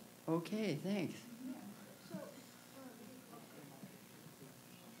 yeah. Okay, thanks.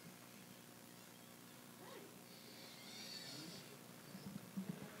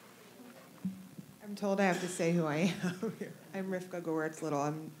 I'm told I have to say who I am. I'm Rivka Goretz-Little.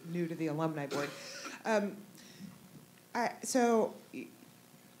 I'm new to the alumni board. So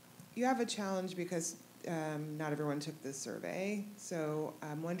you have a challenge because not everyone took this survey. So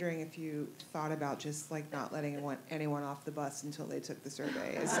I'm wondering if you thought about just not letting anyone off the bus until they took the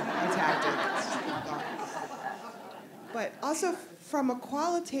survey as a tactic. But also from a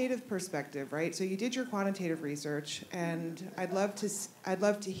qualitative perspective, right? So you did your quantitative research, and I'd love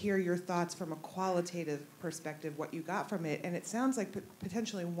to hear your thoughts from a qualitative perspective, what you got from it. And it sounds like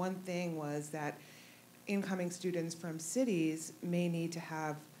potentially one thing was that incoming students from cities may need to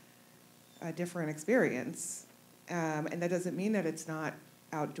have a different experience. And that doesn't mean that it's not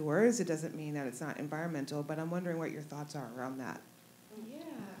outdoors. It doesn't mean that it's not environmental. But I'm wondering what your thoughts are around that. Yeah.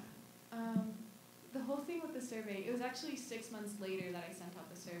 The whole thing with the survey, it was actually 6 months later that I sent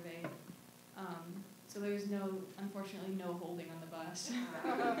out the survey. So there was unfortunately no holding on the bus.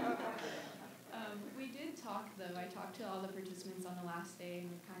 We did talk, though. I talked to all the participants on the last day,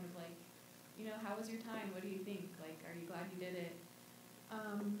 and we're kind of how was your time? What do you think? Are you glad you did it?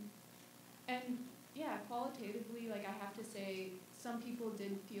 And yeah, qualitatively, I have to say, some people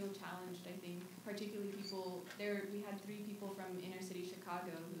did feel challenged, I think, particularly we had 3 people from inner city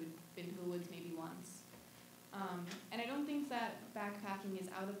Chicago who'd been to the woods maybe once. And I don't think that backpacking is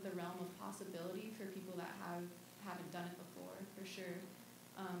out of the realm of possibility for people that haven't done it before, for sure.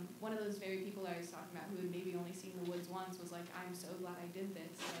 One of those very people I was talking about who had maybe only seen the woods once was I'm so glad I did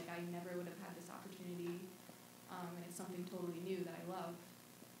this. I never would have had this opportunity, and it's something totally new that I love.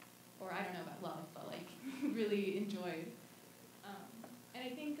 Or I don't know about love, but really enjoyed. And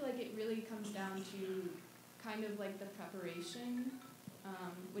I think it really comes down to kind of the preparation,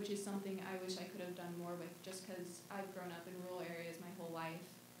 which is something I wish I could have done more with, just because I've grown up in rural areas my whole life,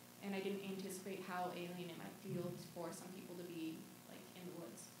 and I didn't anticipate how alien it might feel for some people to be in the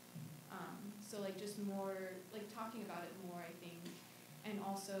woods. So just more talking about it more, I think, and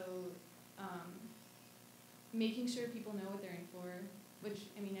also making sure people know what they're in for, which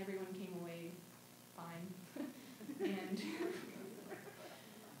everyone came away fine, and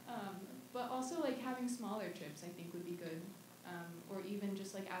but also having smaller trips I think would be good, or even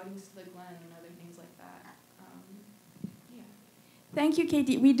just outings to the Glen and other things like that. Yeah. Thank you,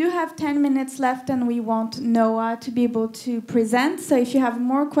 Katie. We do have 10 minutes left, and we want Noah to be able to present. So if you have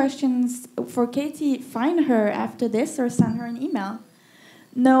more questions for Katie, find her after this or send her an email.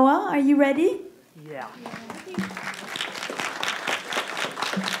 Noah, are you ready? Yeah.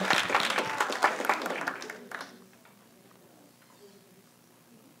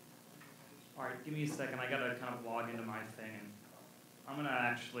 All right, give me a second. I gotta kind of log into my thing, and I'm gonna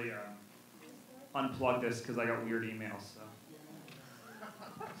actually unplug this because I got weird emails. So.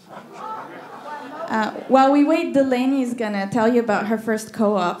 While we wait, Delaney is going to tell you about her first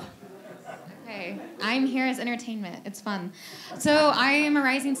co-op. Okay, I'm here as entertainment. It's fun. So I am a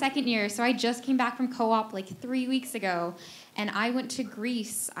rising second year, so I just came back from co-op like 3 weeks ago, and I went to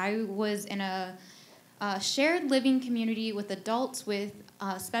Greece. I was in a shared living community with adults with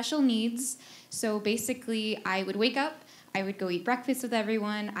special needs. So basically, I would wake up, I would go eat breakfast with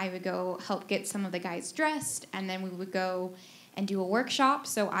everyone, I would go help get some of the guys dressed, and then we would go and do a workshop.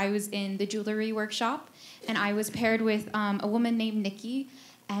 So I was in the jewelry workshop, and I was paired with a woman named Nikki,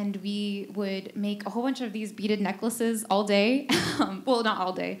 and we would make a whole bunch of these beaded necklaces all day. Well, not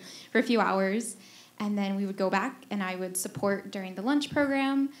all day, for a few hours. And then we would go back, and I would support during the lunch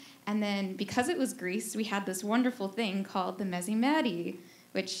program. And then because it was Greece, we had this wonderful thing called the Mezimeri,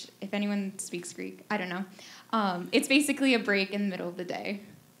 which, if anyone speaks Greek, I don't know. It's basically a break in the middle of the day.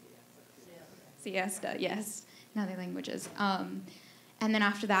 Siesta, yes, in other languages. And then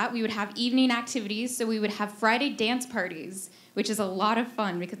after that, we would have evening activities. So we would have Friday dance parties, which is a lot of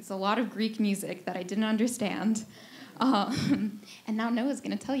fun because it's a lot of Greek music that I didn't understand. And now Noah's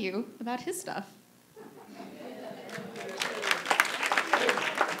going to tell you about his stuff.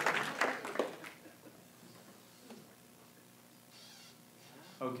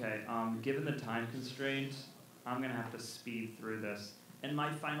 Okay, given the time constraint, I'm going to have to speed through this. And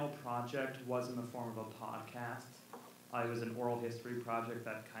my final project was in the form of a podcast. It was an oral history project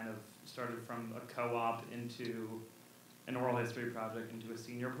that kind of started from a co-op into an oral history project into a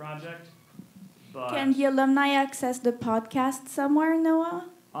senior project. But Can the alumni access the podcast somewhere, Noah?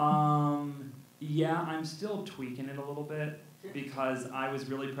 yeah, I'm still tweaking it a little bit because I was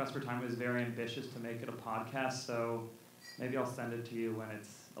really pressed for time. I was very ambitious to make it a podcast, so maybe I'll send it to you when it's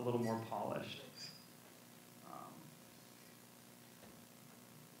a little more polished.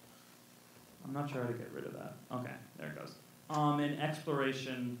 I'm not sure how to get rid of that. Okay, there it goes. An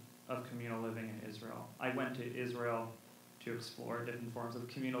exploration of communal living in Israel. I went to Israel to explore different forms of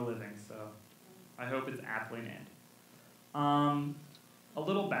communal living, so I hope it's aptly named. A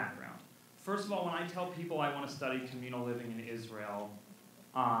little background. First of all, when I tell people I want to study communal living in Israel,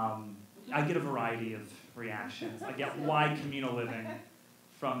 I get a variety of reactions. I get why communal living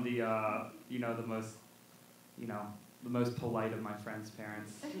from the most polite of my friends'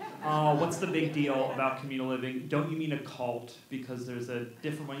 parents. What's the big deal about communal living? Don't you mean a cult? Because there's a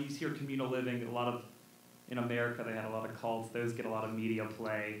different, when you hear communal living, in America they had a lot of cults, those get a lot of media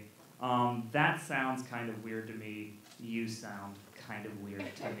play. That sounds kind of weird to me. You sound kind of weird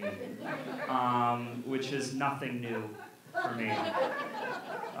to me. Which is nothing new for me. You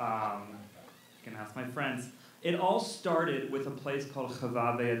can ask my friends. It all started with a place called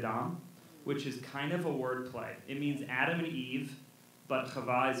Chava Ve'Adam, which is kind of a word play. It means Adam and Eve, but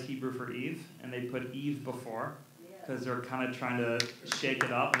Chava is Hebrew for Eve, and they put Eve before, because they're kind of trying to shake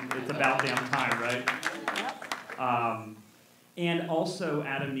it up. It's about damn time, right? And also,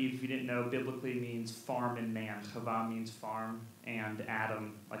 Adam and Eve, if you didn't know, biblically means farm and man. Chava means farm, and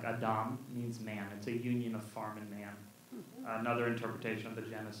Adam, like Adam, means man. It's a union of farm and man. Another interpretation of the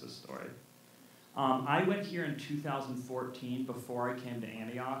Genesis story. I went here in 2014 before I came to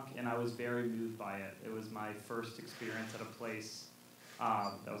Antioch, and I was very moved by it. It was my first experience at a place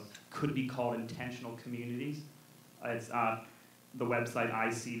that could be called intentional communities. It's the website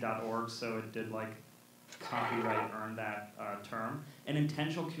ic.org, so it did copyright earn that term. An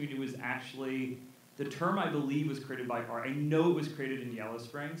intentional community was actually, the term I believe was created by I know it was created in Yellow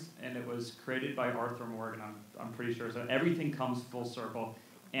Springs, and it was created by Arthur Morgan, I'm pretty sure. So everything comes full circle.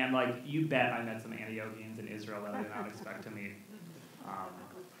 And you bet I met some Antiochians in Israel that I did not expect to meet.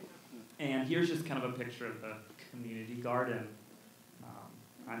 And here's just kind of a picture of the community garden.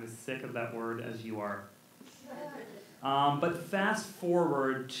 I'm as sick of that word as you are. But fast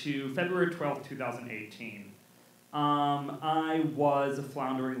forward to February 12th, 2018. I was a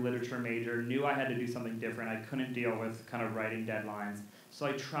floundering literature major, knew I had to do something different. I couldn't deal with kind of writing deadlines. So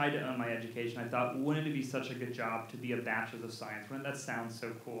I tried to own my education. I thought, wouldn't it be such a good job to be a bachelor's of science? Wouldn't that sound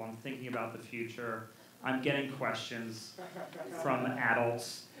so cool? I'm thinking about the future. I'm getting questions from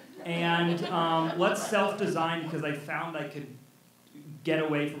adults. And let's self-design, because I found I could get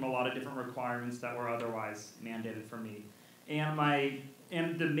away from a lot of different requirements that were otherwise mandated for me.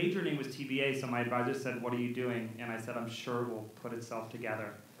 And the major name was TBA, so my advisor said, what are you doing? And I said, I'm sure it will put itself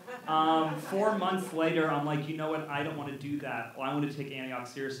together. 4 months later, I'm like, you know what, I don't want to do that. Well, I want to take Antioch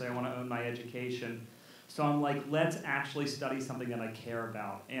seriously. I want to own my education. So I'm like, let's actually study something that I care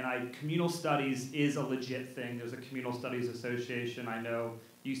about. And communal studies is a legit thing. There's a Communal Studies Association. I know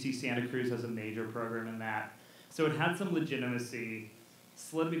UC Santa Cruz has a major program in that. So it had some legitimacy.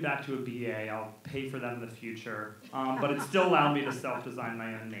 slid me back to a BA. I'll pay for that in the future. But it still allowed me to self-design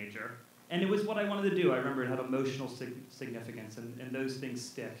my own major. And it was what I wanted to do. I remember it had emotional significance, and those things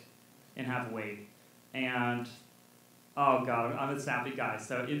stick and have weight. And, oh God, I'm a sappy guy.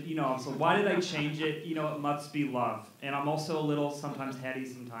 So, so why did I change it? It must be love. And I'm also a little sometimes heady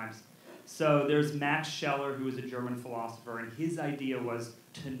sometimes. So there's Max Scheler, who was a German philosopher, and his idea was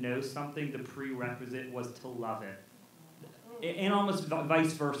to know something, the prerequisite was to love it. And almost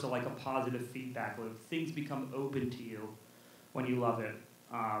vice versa, like a positive feedback loop. Things become open to you when you love it.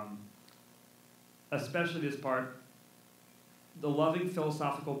 Especially this part, the loving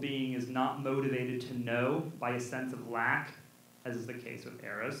philosophical being is not motivated to know by a sense of lack, as is the case with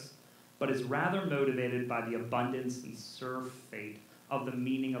Eros, but is rather motivated by the abundance and surf fate of the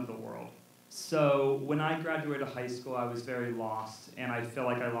meaning of the world. So when I graduated high school, I was very lost, and I feel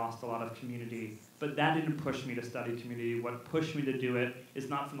like I lost a lot of community. But that didn't push me to study community. What pushed me to do it is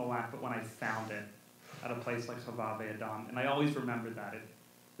not from the lack, but when I found it at a place like Chavave Adam. And I always remember that.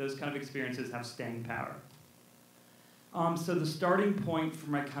 Those kind of experiences have staying power. So the starting point for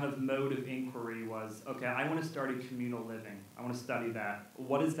my kind of mode of inquiry was, okay, I want to study communal living. I want to study that.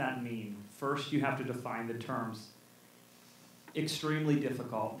 What does that mean? First, you have to define the terms. Extremely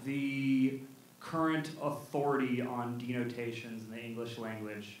difficult. The current authority on denotations in the English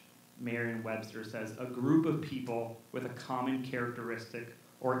language, Merriam-Webster, says a group of people with a common characteristic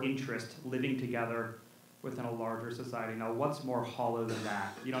or interest living together within a larger society. Now, what's more hollow than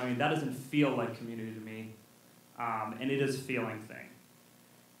that? That doesn't feel like community to me, and it is a feeling thing.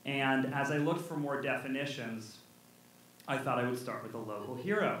 And as I looked for more definitions, I thought I would start with a local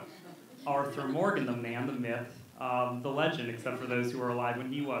hero, Arthur Morgan, the man, the myth, the legend, except for those who were alive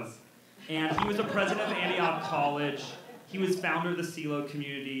when he was. And he was a president of Antioch College. He was founder of the CeLo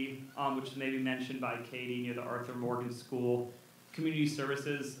community, which is maybe mentioned by Katie near the Arthur Morgan School. Community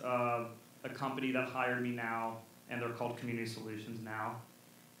Services, a company that hired me now, and they're called Community Solutions now,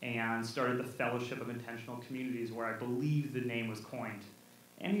 and started the Fellowship of Intentional Communities, where I believe the name was coined.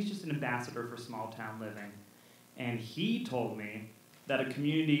 And he's just an ambassador for small town living. And he told me that a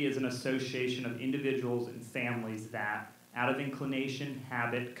community is an association of individuals and families that, out of inclination,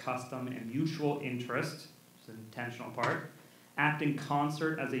 habit, custom, and mutual interest, which is the intentional part, act in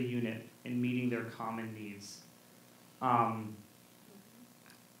concert as a unit in meeting their common needs.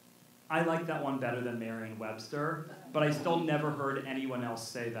 I like that one better than Merriam-Webster, but I still never heard anyone else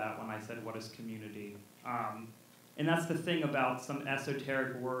say that when I said, what is community? And that's the thing about some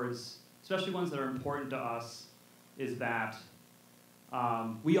esoteric words, especially ones that are important to us, is that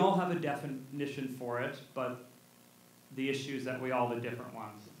we all have a definition for it, but the issue is that we all have a different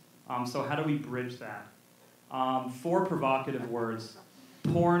one. So how do we bridge that? 4 provocative words.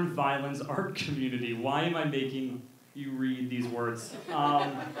 Porn, violence, art, community. Why am I making you read these words?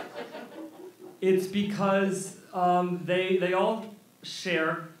 It's because they all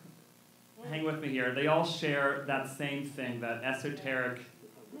share, hang with me here, they all share that same thing, that esoteric,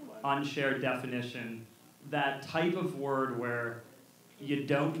 unshared definition, that type of word where you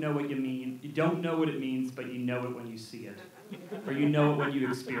don't know what you mean, you don't know what it means, but you know it when you see it, or you know it when you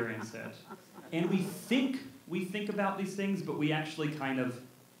experience it. And we think about these things, but we actually kind of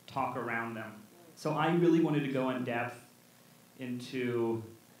talk around them. So I really wanted to go in depth into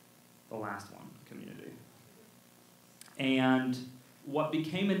the last one, community. And what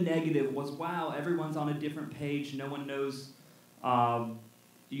became a negative was, wow, everyone's on a different page, no one knows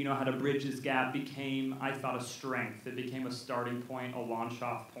how to bridge this gap, became, I thought, a strength. It became a starting point, a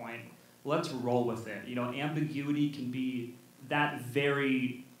launch-off point. Let's roll with it. Ambiguity can be that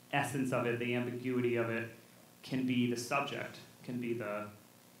very essence of it, the ambiguity of it can be the subject, can be the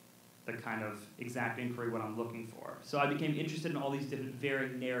kind of exact inquiry what I'm looking for. So I became interested in all these different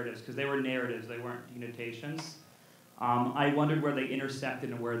varying narratives, because they were narratives, they weren't denotations. I wondered where they intersected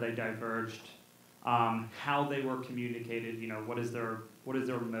and where they diverged, how they were communicated, what is their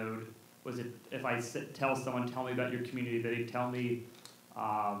mode? Was it, if I tell someone, tell me about your community, they tell me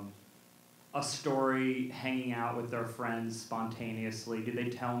a story hanging out with their friends spontaneously? Do they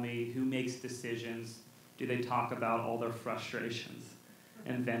tell me who makes decisions? Do they talk about all their frustrations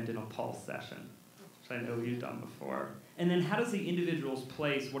and vent in a pulse session, which I know you've done before? And then how does the individual's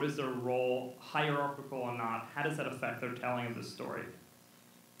place, what is their role, hierarchical or not, how does that affect their telling of the story?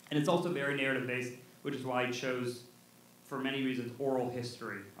 And it's also very narrative-based, which is why I chose, for many reasons, oral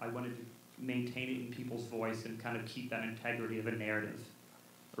history. I wanted to maintain it in people's voice and kind of keep that integrity of a narrative,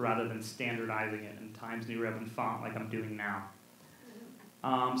 rather than standardizing it in Times New Roman font like I'm doing now.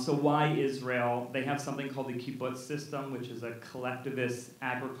 So why Israel? They have something called the kibbutz system, which is a collectivist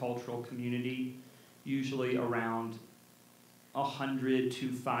agricultural community, usually around 100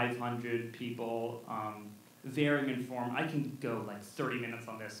 to 500 people, varying in form. I can go like 30 minutes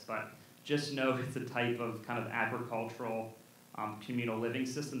on this, but just know it's a type of kind of agricultural communal living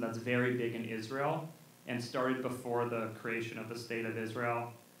system that's very big in Israel and started before the creation of the State of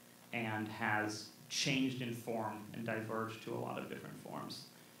Israel and has changed in form and diverged to a lot of different forms.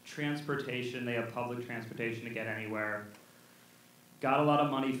 Transportation, they have public transportation to get anywhere. Got a lot of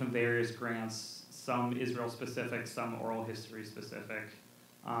money from various grants, some Israel-specific, some oral history-specific.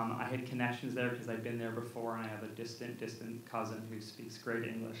 I had connections there because I'd been there before, and I have a distant cousin who speaks great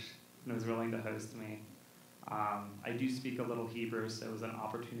English and was willing to host me. I do speak a little Hebrew, so it was an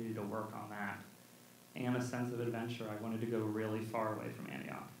opportunity to work on that. And a sense of adventure. I wanted to go really far away from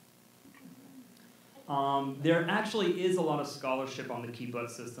Antioch. There actually is a lot of scholarship on the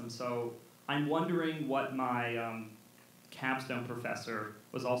kibbutz system, so I'm wondering what my capstone professor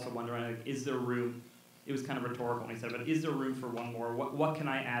was also wondering, like, is there room? It was kind of rhetorical when he said, but is there room for one more? What can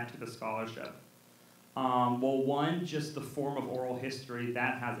I add to the scholarship? Well, one, just the form of oral history,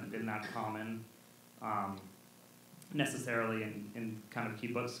 that hasn't been that common necessarily in kind of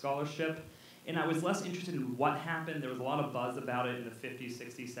kibbutz scholarship. And I was less interested in what happened. There was a lot of buzz about it in the 50s,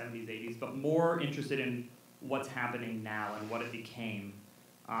 60s, 70s, 80s, but more interested in what's happening now and what it became.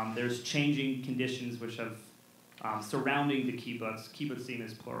 There's changing conditions which have surrounding the kibbutz. Kibbutzim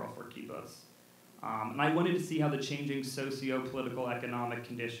is plural for kibbutz. And I wanted to see how the changing socio-political economic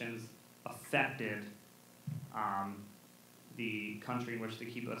conditions affected the country in which the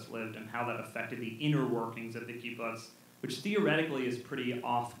kibbutz lived and how that affected the inner workings of the kibbutz, which theoretically is pretty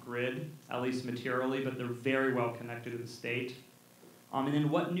off-grid, at least materially, but they're very well connected to the state. And then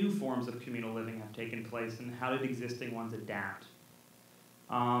what new forms of communal living have taken place and how did existing ones adapt?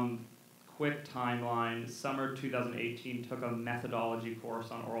 Quick timeline, summer 2018 took a methodology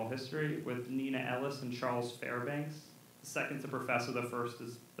course on oral history with Nina Ellis and Charles Fairbanks. The second's a professor, the first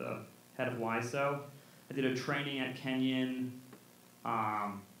is the head of WISO. I did a training at Kenyon.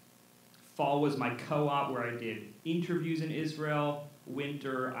 Fall was my co-op where I did interviews in Israel.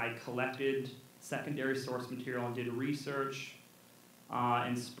 Winter, I collected secondary source material and did research.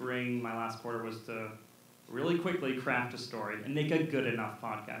 In spring, my last quarter was to really quickly craft a story and make a good enough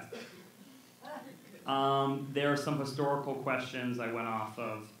podcast. There are some historical questions I went off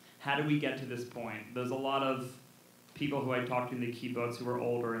of. How did we get to this point? There's a lot of people who I talked to in the kibbutz who were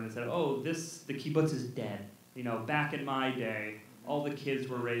older and they said, oh, the kibbutz is dead. You know, back in my day, all the kids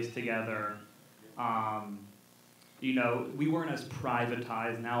were raised together. You know, we weren't as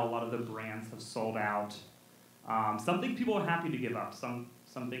privatized. Now a lot of the brands have sold out. Some things people are happy to give up. Some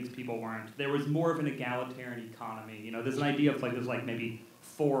things people weren't. There was more of an egalitarian economy. You know, there's an idea of there's maybe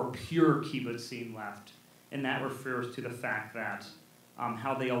 4 pure kibbutzim left, and that refers to the fact that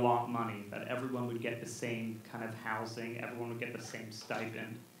how they allot money, that everyone would get the same kind of housing, everyone would get the same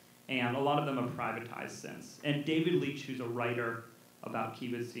stipend, and a lot of them have privatized since. And David Leach, who's a writer about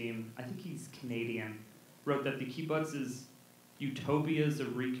kibbutzim, I think he's Canadian, wrote that the kibbutz is utopias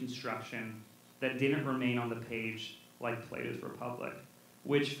of reconstruction that didn't remain on the page like Plato's Republic,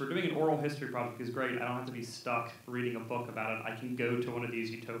 which for doing an oral history project is great. I don't have to be stuck reading a book about it. I can go to one of these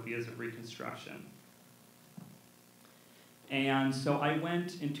utopias of reconstruction. And so I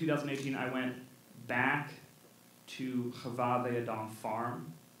went, in 2018, I went back to Chava Adam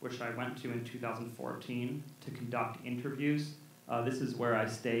Farm, which I went to in 2014 to conduct interviews. This is where I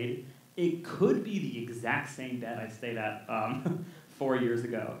stayed. It could be the exact same bed I stayed at 4 years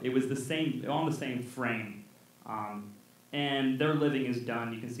ago. It was the same, on the same frame. And their living is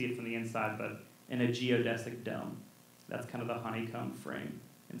done, you can see it from the inside, but in a geodesic dome. That's kind of the honeycomb frame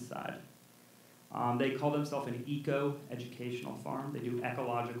inside. They call themselves an eco-educational farm. They do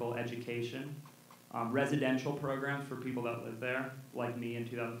ecological education, residential programs for people that live there, like me in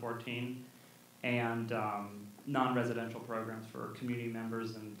 2014, and non-residential programs for community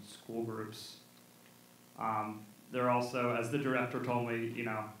members and school groups. They're also, as the director told me, you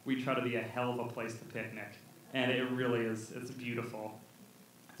know, we try to be a hell of a place to picnic. And it really is, it's beautiful.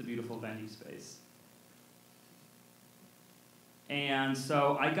 It's a beautiful venue space. And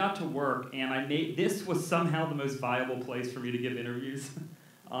so I got to work, and this was somehow the most viable place for me to give interviews.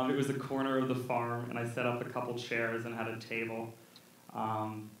 It was a corner of the farm, and I set up a couple chairs and had a table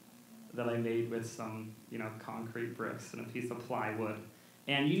that I made with some, you know, concrete bricks and a piece of plywood.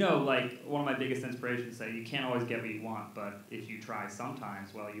 And you know, like, one of my biggest inspirations say, you can't always get what you want, but if you try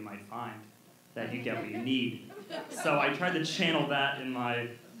sometimes, well, you might find that you get what you need. So I tried to channel that in my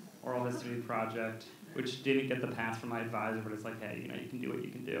oral history project, which didn't get the pass from my advisor, but it's like, hey, you know, you can do what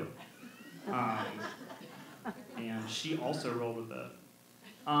you can do. And she also rolled with it.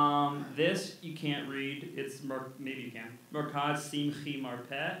 This you can't read. It's maybe you can. Merkad Simchi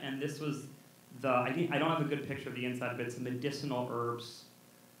Marpeh, and this was I don't have a good picture of the inside, but it's medicinal herbs.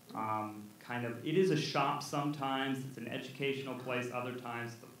 It is a shop sometimes. It's an educational place other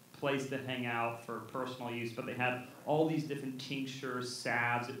times. The place to hang out for personal use. But they had all these different tinctures,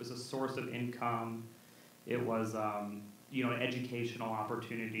 salves. It was a source of income. It was an educational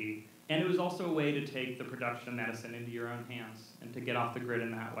opportunity. And it was also a way to take the production of medicine into your own hands and to get off the grid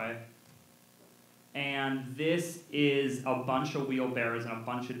in that way. And this is a bunch of wheelbarrows and a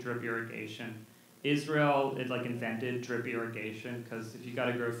bunch of drip irrigation. Israel invented drip irrigation because if you got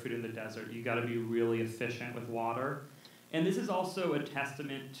to grow food in the desert, you got to be really efficient with water. And this is also a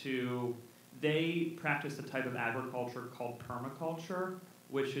testament to they practice a type of agriculture called permaculture,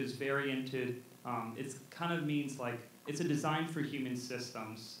 which is very into it kind of means it's a design for human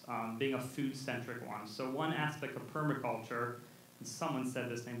systems, being a food-centric one. So one aspect of permaculture, and someone said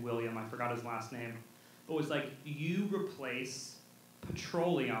this named William, I forgot his last name, but was you replace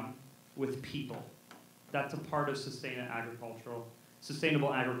petroleum with people. That's a part of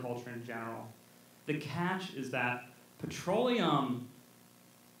sustainable agriculture in general. The catch is that petroleum,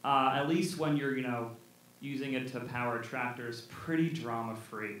 at least when you're using it to power a tractor, is pretty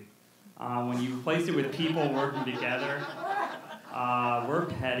drama-free. When you replace it with people working together, we're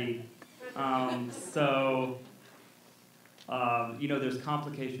petty. There's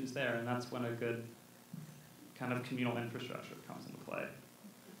complications there, and that's when a good kind of communal infrastructure comes into play.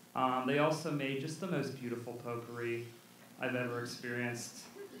 They also made just the most beautiful potpourri I've ever experienced.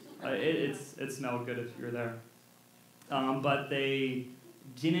 It smelled good if you were there. But they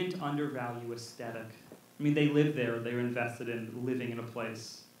didn't undervalue aesthetic. I mean, they lived there. They were invested in living in a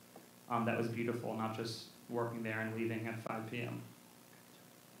place that was beautiful, not just working there and leaving at 5 p.m.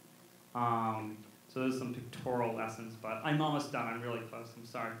 So there's some pictorial lessons, but I'm almost done. I'm really close. I'm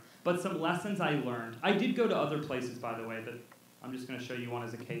sorry. But some lessons I learned. I did go to other places, by the way, but I'm just going to show you one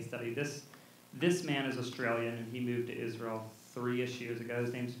as a case study. This man is Australian, and he moved to Israel 3-ish years ago.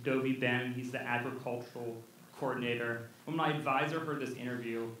 His name's Dovie Ben. He's the agricultural coordinator. When my advisor heard this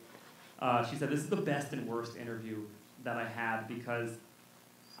interview, she said, this is the best and worst interview that I had because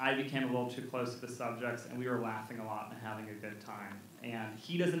I became a little too close to the subjects, and we were laughing a lot and having a good time. And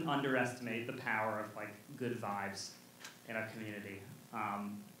he doesn't underestimate the power of good vibes in a community.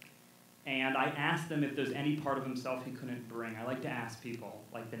 And I asked him if there's any part of himself he couldn't bring. I like to ask people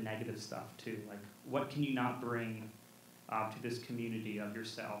the negative stuff too. What can you not bring to this community of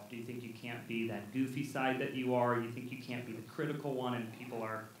yourself? Do you think you can't be that goofy side that you are? You think you can't be the critical one and people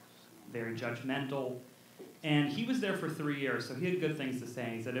are very judgmental? And he was there for 3 years, so he had good things to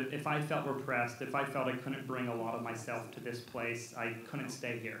say. He said, if I felt repressed, if I felt I couldn't bring a lot of myself to this place, I couldn't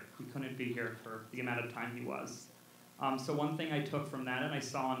stay here. He couldn't be here for the amount of time he was. So one thing I took from that, and I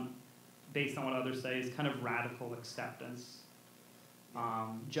saw, based on what others say, is kind of radical acceptance.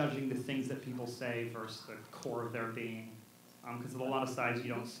 Judging the things that people say versus the core of their being. Because there's a lot of sides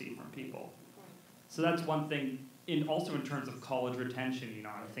you don't see from people. So that's one thing, also in terms of college retention,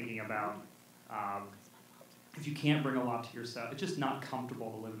 I'm thinking about if you can't bring a lot to yourself, it's just not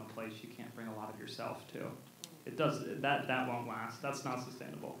comfortable to live in a place you can't bring a lot of yourself to. That won't last. That's not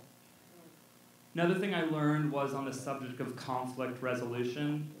sustainable. Another thing I learned was on the subject of conflict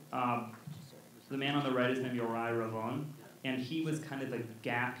resolution. The man on the right is named Yorai Ravon, and he was kind of a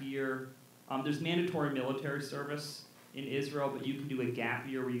gap year. There's mandatory military service in Israel, but you can do a gap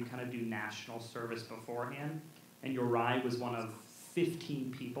year where you kind of do national service beforehand. And Yorai was one of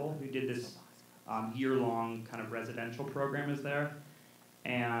 15 people who did this year-long kind of residential program is there.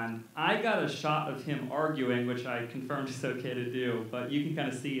 And I got a shot of him arguing, which I confirmed is okay to do, but you can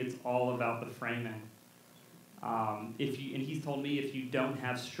kind of see it's all about the framing. And he's told me if you don't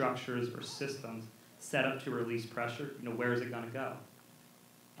have structures or systems set up to release pressure, where is it going to go?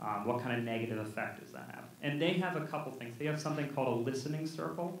 What kind of negative effect does that have? And they have a couple things. They have something called a listening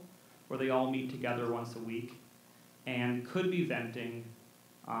circle, where they all meet together once a week, and could be venting,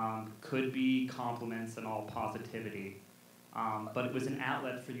 could be compliments and all positivity. But it was an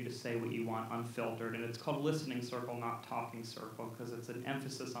outlet for you to say what you want unfiltered, and it's called listening circle, not talking circle, because it's an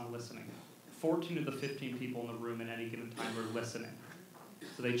emphasis on listening. 14 of the 15 people in the room at any given time were listening,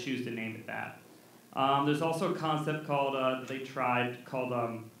 so they choose to name it that. There's also a concept called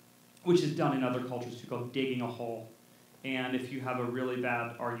which is done in other cultures too, called digging a hole. And if you have a really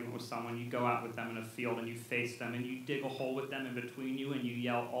bad argument with someone, you go out with them in a field and you face them and you dig a hole with them in between you and you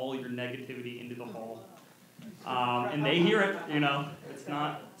yell all your negativity into the hole. And they hear it, it's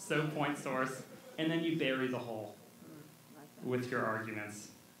not so point source. And then you bury the hole with your arguments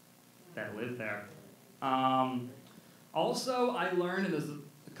that live there. Also, I learned, and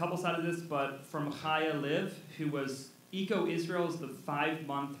a couple sides of this, but from Chaya Liv, who was Eco Israel is the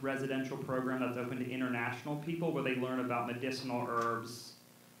 5-month residential program that's open to international people where they learn about medicinal herbs,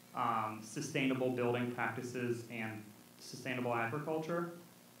 sustainable building practices, and sustainable agriculture,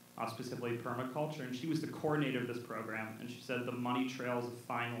 specifically permaculture. And she was the coordinator of this program, and she said the money trail is a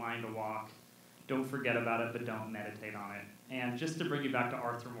fine line to walk. Don't forget about it, but don't meditate on it. And just to bring you back to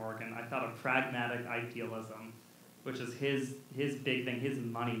Arthur Morgan, I thought of pragmatic idealism, which is his big thing, his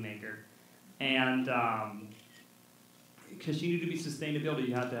money maker. And because you need to be sustainability,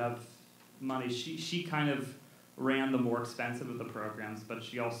 you have to have money. She kind of ran the more expensive of the programs, but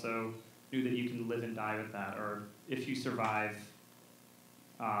she also knew that you can live and die with that, or if you survive,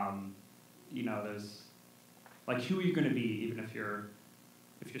 there's like, who are you going to be even if you're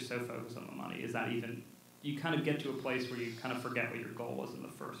so focused on the money? Is that even, you kind of get to a place where you kind of forget what your goal was in the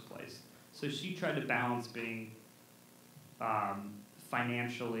first place. So she tried to balance being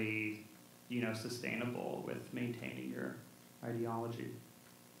financially, sustainable with maintaining your ideology.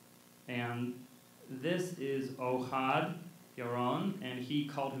 And this is Ohad Yaron, and he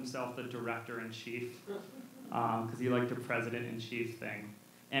called himself the director-in-chief because he liked the president-in-chief thing.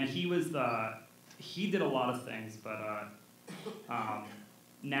 And he did a lot of things, but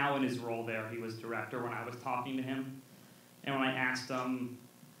now in his role there, he was director when I was talking to him. And when I asked him,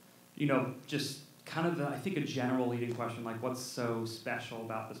 just kind of, I think, a general leading question, like, what's so special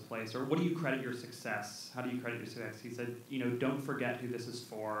about this place? Or what do you credit your success? How do you credit your success? He said, don't forget who this is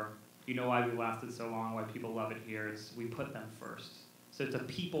for. You know why we lasted so long, why people love it here. It's we put them first. So it's a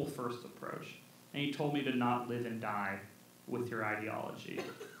people-first approach. And he told me to not live and die with your ideology.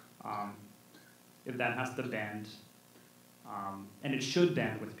 If that has to bend. And it should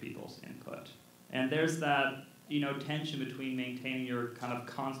bend with people's input. And there's that, tension between maintaining your kind of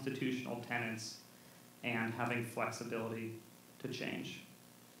constitutional tenets and having flexibility to change.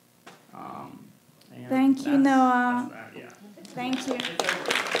 Thank you, Noah. That's that, yeah. Thank you.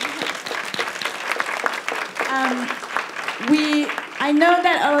 I know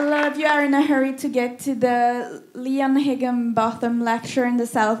that a lot of you are in a hurry to get to the Leon Higginbotham lecture in the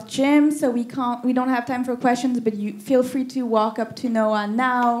South Gym, so we don't have time for questions, but you feel free to walk up to Noah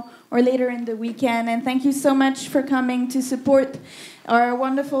now or later in the weekend. And thank you so much for coming to support our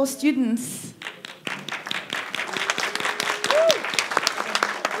wonderful students.